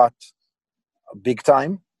get cut big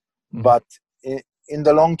time. Mhm. But in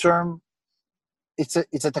the long term,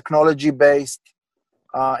 it's a technology based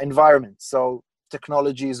environment. So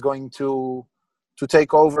technology is going to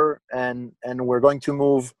take over, and we're going to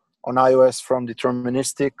move on iOS from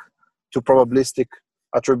deterministic to probabilistic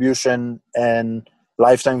attribution and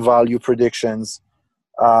lifetime value predictions.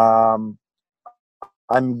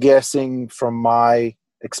 I'm guessing from my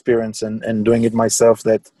experience and doing it myself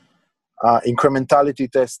that incrementality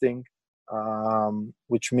testing,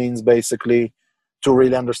 which means basically to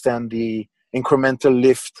really understand the incremental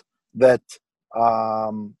lift that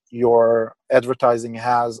your advertising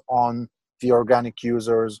has on the organic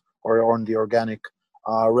users or on the organic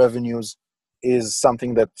revenues, is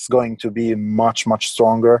something that's going to be much, much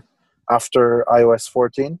stronger after iOS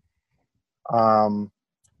 14.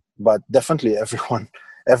 But definitely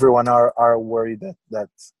everyone are worried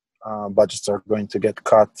that budgets are going to get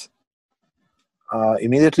cut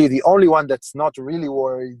immediately. The only one that's not really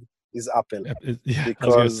worried is Apple, Yeah, I was gonna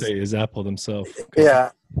because say is Apple themselves, because yeah,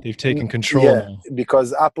 they've taken control yeah, now.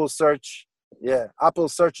 because Apple Search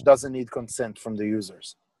doesn't need consent from the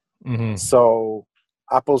users. Hmm. So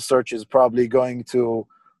Apple Search is probably going to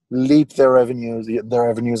leap their revenues. Their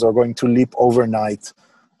revenues are going to leap overnight,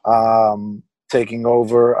 taking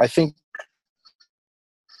over. I think,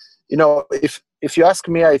 if you ask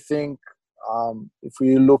me, I think if we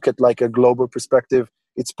look at like a global perspective,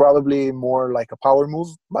 it's probably more like a power move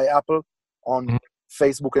by Apple on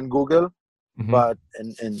Facebook and Google, Hmm. but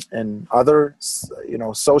and other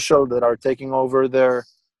social that are taking over their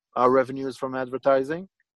revenues from advertising.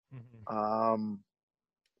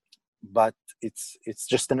 But it's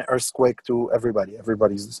just an earthquake to everybody.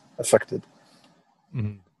 Everybody's affected.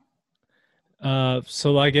 Hmm.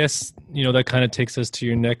 So I guess that kind of takes us to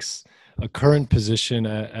your next current position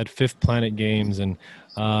at Fifth Planet Games, and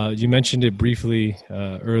you mentioned it briefly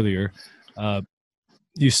earlier.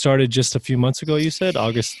 You started just a few months ago. You said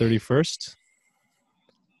August 31st.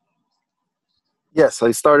 Yes,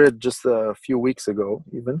 I started just a few weeks ago,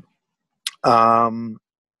 even. Um,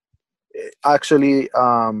 Actually,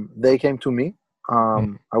 they came to me.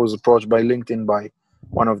 I was approached by LinkedIn by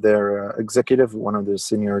one of their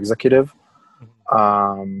senior executive,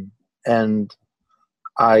 and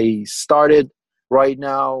I started right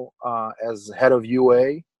now as head of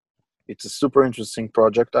UA. It's a super interesting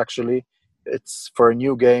project, actually. It's for a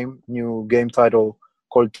new game title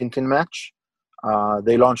called Tintin Match.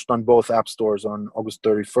 They launched on both app stores on August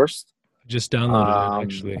 31st. Just downloaded it,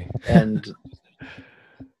 actually. And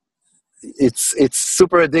it's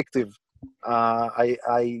super addictive.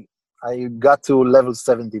 I got to level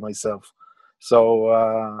 70 myself. So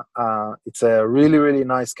it's a really, really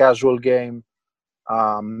nice casual game.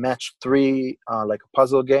 Match 3, like a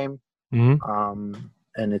puzzle game. Mm-hmm.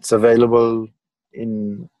 And it's available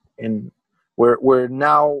in we're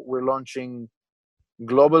launching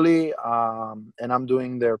globally, and I'm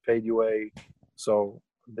doing their paid UA. So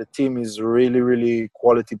the team is really, really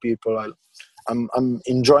quality people. I'm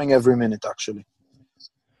enjoying every minute, actually.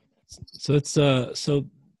 So it's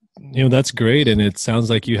that's great, and it sounds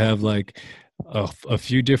like you have like a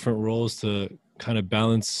few different roles to kind of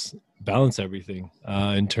balance everything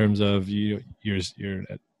in terms of your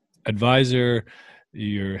advisor,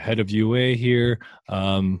 your head of UA here,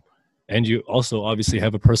 and you also obviously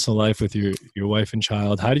have a personal life with your wife and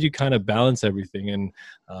child. How do you kind of balance everything? And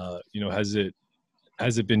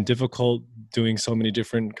has it been difficult doing so many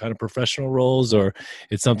different kind of professional roles, or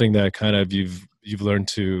it's something that kind of you've learned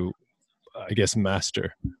to, I guess,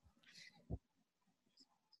 master?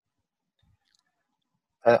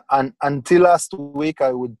 Until last week,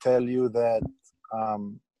 I would tell you that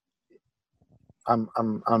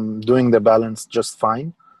I'm doing the balance just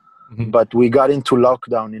fine. Mm-hmm. But we got into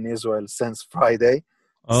lockdown in Israel since Friday,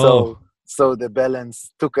 so the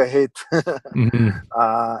balance took a hit. Mm-hmm.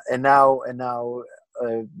 And now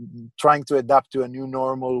trying to adapt to a new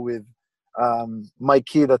normal with my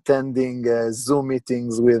kid attending Zoom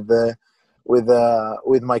meetings with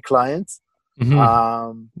my clients.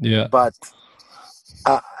 Mm-hmm. Yeah, but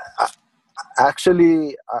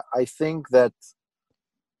actually, I think that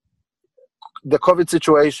the COVID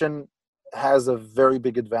situation has a very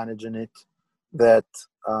big advantage in it, that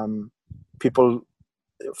people,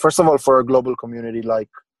 first of all, for a global community like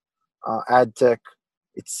ad tech,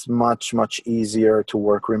 it's much, much easier to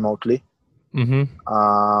work remotely. Mm-hmm.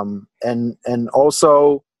 And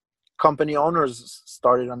also company owners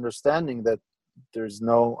started understanding that there's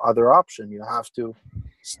no other option. You have to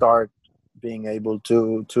start being able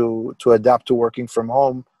to adapt to working from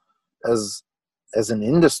home as an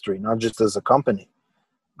industry, not just as a company.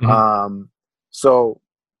 Mm-hmm. So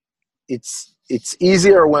it's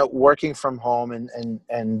easier when working from home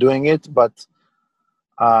and doing it, but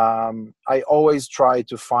I always try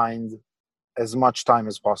to find as much time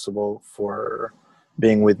as possible for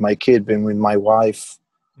being with my kid, being with my wife,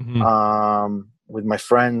 with my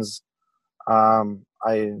friends. I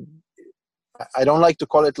don't like to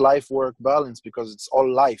call it life work balance because it's all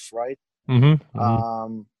life, right?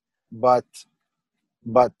 But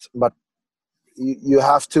you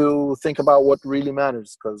have to think about what really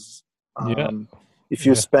matters, because if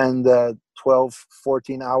you spend 12,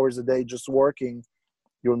 14 hours a day just working,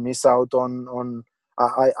 you'll miss out on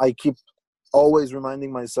I keep always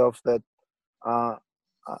reminding myself that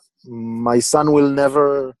my son will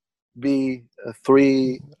never be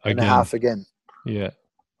 3.5 again.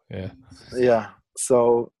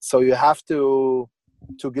 So you have to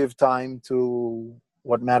give time to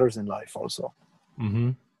what matters in life also.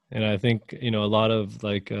 And I think, a lot of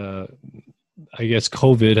like I guess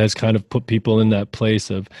COVID has kind of put people in that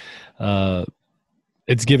place of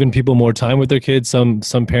it's given people more time with their kids. Some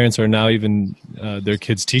parents are now even their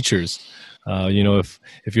kids' teachers.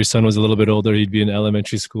 If your son was a little bit older, he'd be in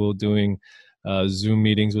elementary school doing Zoom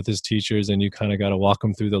meetings with his teachers, and you kind of got to walk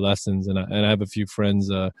them through the lessons. And I have a few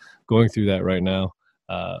friends going through that right now,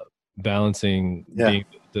 balancing being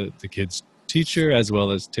the kid's teacher as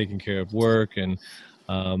well as taking care of work. And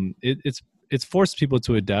it's forced people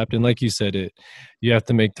to adapt. And like you said, you have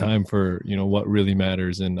to make time for what really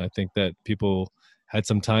matters. And I think that people had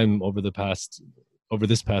some time over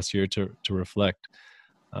this past year to reflect.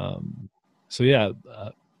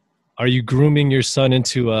 Are you grooming your son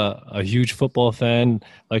into a huge football fan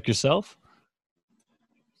like yourself?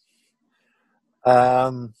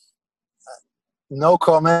 No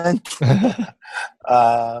comment.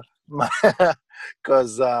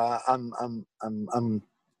 Because I'm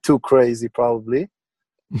too crazy probably,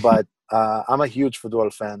 but I'm a huge football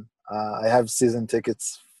fan. I have season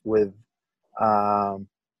tickets with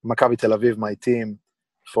Maccabi Tel Aviv, my team,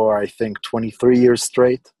 for I think 23 years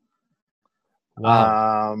straight.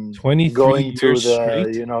 Wow. 23 going to years the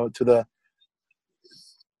straight? To the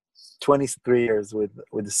 23 years with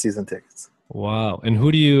the season tickets. Wow. And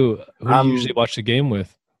who do you usually watch the game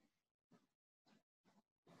with?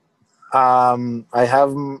 I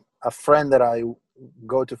have a friend that I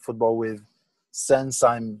go to football with since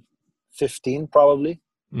I'm 15 probably.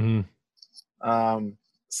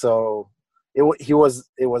 So it was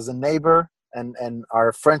a neighbor, and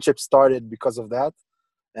our friendship started because of that.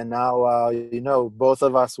 And now, both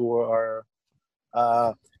of us are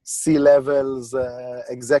C-levels,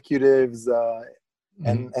 executives,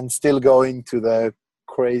 and still going to the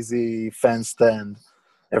crazy fan stand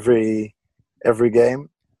every game.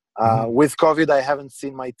 With COVID, I haven't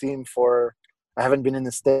seen my team I haven't been in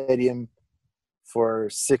the stadium for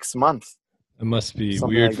 6 months. It must be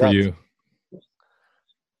weird for you.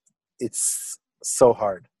 It's so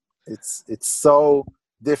hard. It's so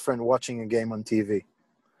different watching a game on TV.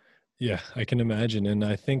 Yeah, I can imagine. And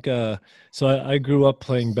I think, so I grew up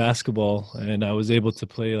playing basketball, and I was able to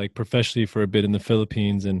play like professionally for a bit in the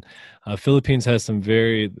Philippines. And Philippines has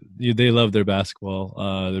they love their basketball.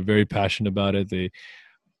 They're very passionate about it.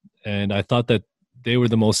 And I thought that they were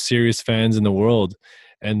the most serious fans in the world.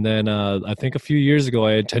 And then I think a few years ago,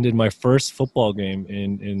 I attended my first football game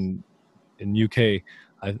in UK.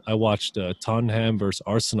 I watched Tottenham versus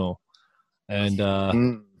Arsenal. And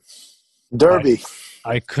Derby.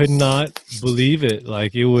 I could not believe it.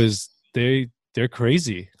 Like, it was, they're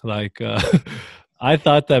crazy. Like, I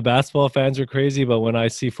thought that basketball fans were crazy, but when I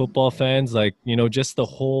see football fans, like, just the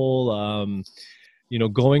whole,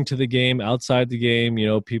 going to the game, outside the game,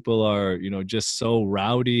 people are, just so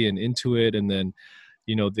rowdy and into it. And then,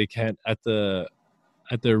 they can't at the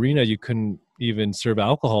arena, you couldn't even serve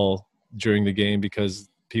alcohol during the game because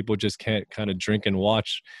people just can't kind of drink and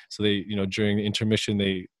watch. So they, during the intermission,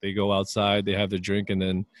 they go outside, they have their drink, and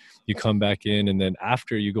then you come back in. And then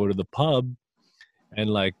after, you go to the pub, and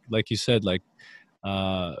like you said, like,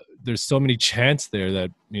 there's so many chants there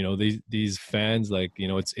that, these fans, like,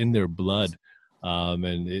 it's in their blood.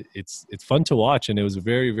 And it's fun to watch. And it was a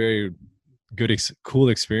very, very good, cool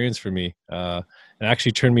experience for me. It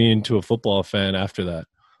actually turned me into a football fan after that.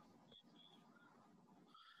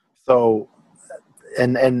 So,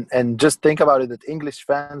 and just think about it, that English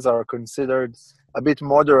fans are considered a bit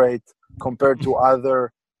moderate compared to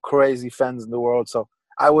other crazy fans in the world. So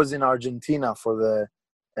I was in Argentina for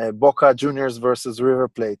the Boca Juniors versus River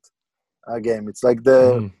Plate game. It's like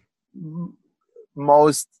the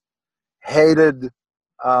most hated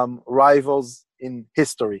rivals in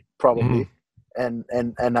history, probably. And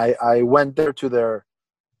I went there to their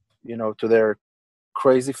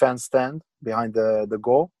crazy fan stand behind the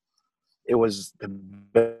goal. it was the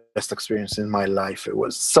best experience in my life. It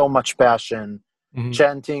was so much passion,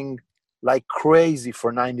 chanting like crazy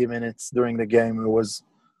for 90 minutes during the game. It was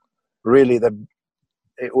really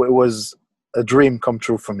it was a dream come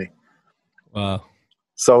true for me. Wow.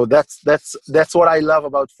 So that's what I love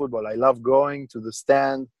about football. I love going to the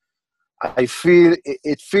stand. I feel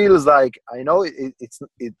it feels like, I know it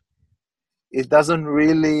doesn't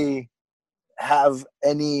really have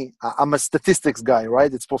any. I'm a statistics guy,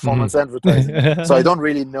 right? It's performance advertising, so I don't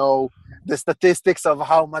really know the statistics of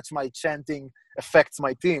how much my chanting affects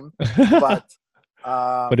my team, but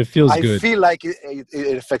it feels good. I feel like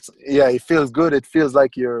it affects. Yeah, it feels good. It feels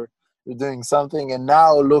like you're doing something. And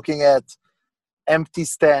now looking at empty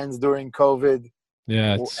stands during COVID,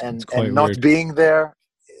 it's quite and not weird. being there,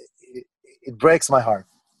 it breaks my heart.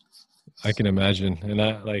 I can imagine. And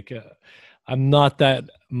I'm not that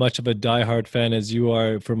much of a diehard fan as you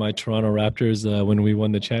are for my Toronto Raptors when we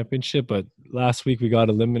won the championship, but last week we got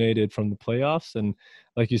eliminated from the playoffs, and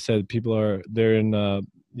like you said, they're in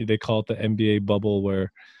they call it the NBA bubble,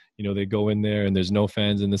 where they go in there and there's no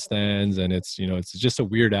fans in the stands, and it's it's just a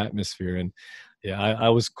weird atmosphere. And yeah, I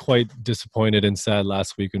was quite disappointed and sad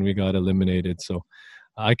last week when we got eliminated, so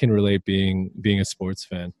I can relate being a sports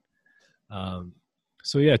fan.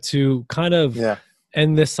 So yeah, to kind of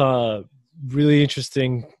end this really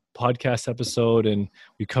interesting podcast episode, and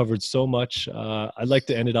we covered so much, I'd like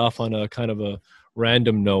to end it off on a kind of a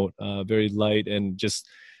random note, very light and just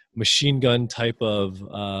machine gun type of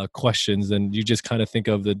questions, and you just kind of think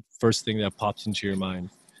of the first thing that pops into your mind.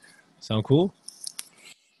 Sound cool?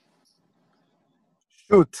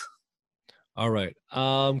 Shoot. All right.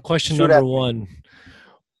 Question number one.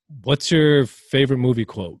 What's your favorite movie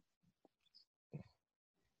quote?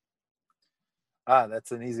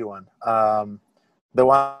 That's an easy one. The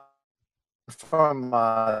one from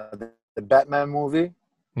the Batman movie.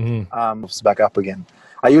 Moves back up again.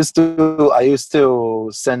 I used to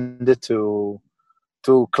send it to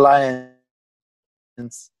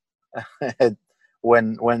clients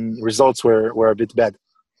when results were a bit bad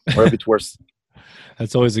or a bit worse.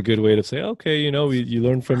 That's always a good way to say, okay, you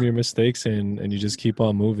learn from your mistakes and you just keep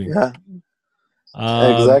on moving. Yeah.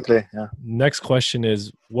 Exactly. Yeah. Next question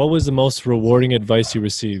is, what was the most rewarding advice you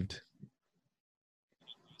received?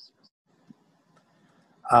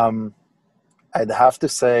 I'd have to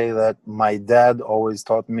say that my dad always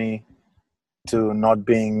taught me to not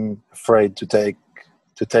being afraid to take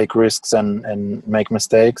risks and make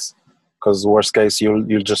mistakes, because worst case you'll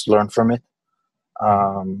just learn from it.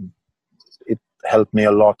 It helped me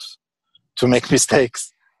a lot to make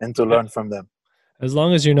mistakes and to learn from them. As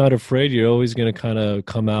long as you're not afraid, you're always going to kind of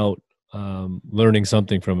come out learning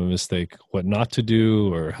something from a mistake, what not to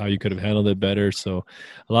do or how you could have handled it better. So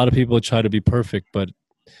a lot of people try to be perfect, but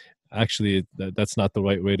actually that's not the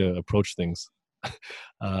right way to approach things.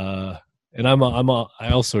 And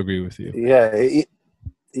I also agree with you. Yeah,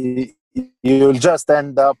 you'll just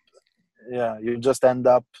end up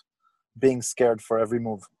being scared for every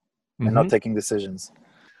move and not taking decisions.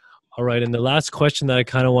 All right. And the last question that I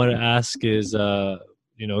kind of want to ask is, a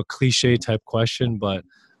cliche type question, but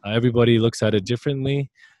everybody looks at it differently.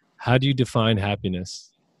 How do you define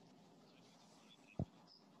happiness?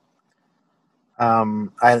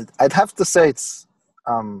 I'd have to say it's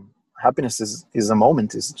happiness is a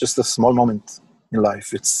moment. It's just a small moment in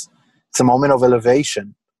life. It's a moment of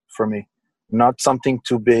elevation for me, not something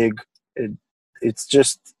too big. It's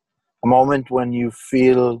just a moment when you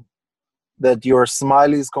feel that your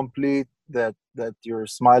smile is complete, that you're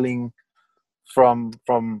smiling from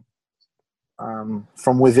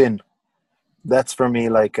within. That's for me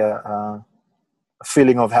like a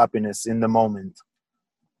feeling of happiness in the moment.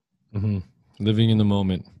 Mm-hmm. Living in the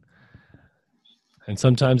moment. And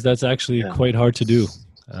sometimes that's actually quite hard to do.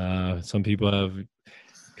 Some people have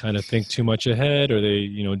kind of think too much ahead, or they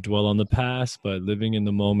dwell on the past, but living in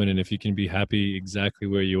the moment, and if you can be happy exactly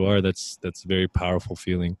where you are, that's a very powerful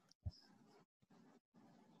feeling.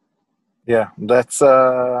 Yeah, that's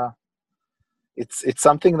it's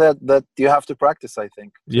something that you have to practice, I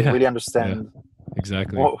think, to really understand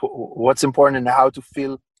exactly what's important and how to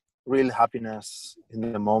feel real happiness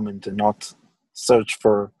in the moment, and not search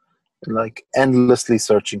for endlessly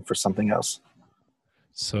searching for something else.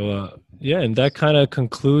 So and that kind of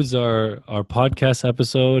concludes our podcast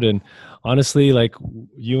episode. And honestly,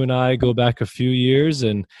 you and I go back a few years,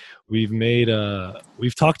 and we've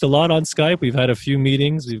talked a lot on Skype. We've had a few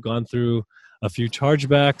meetings. We've gone through a few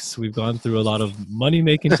chargebacks. We've gone through a lot of money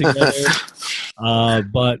making together.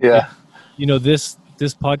 But this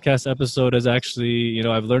podcast episode has actually,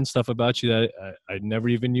 I've learned stuff about you that I never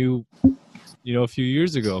even knew, a few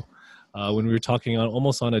years ago. when we were talking on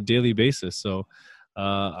almost on a daily basis. So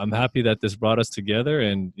I'm happy that this brought us together,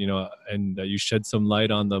 and and that you shed some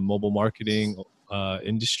light on the mobile marketing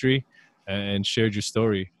industry and shared your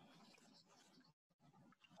story.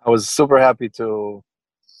 I was super happy to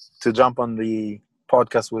jump on the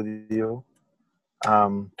podcast with you.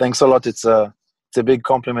 Thanks a lot. It's a big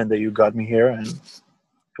compliment that you got me here, and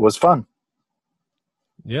it was fun.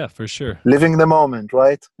 Yeah, for sure. Living the moment,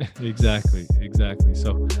 right? Exactly.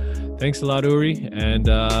 So thanks a lot, Uri. And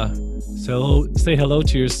so say hello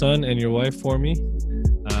to your son and your wife for me.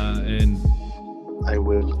 And I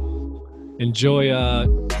will. Enjoy.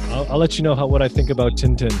 I'll let you know what I think about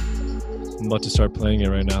Tintin. I'm about to start playing it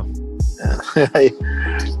right now.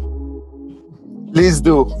 Please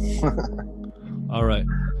do. All right.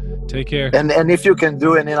 Take care. And if you can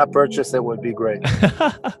do an in-app purchase, that would be great.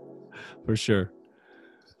 For sure.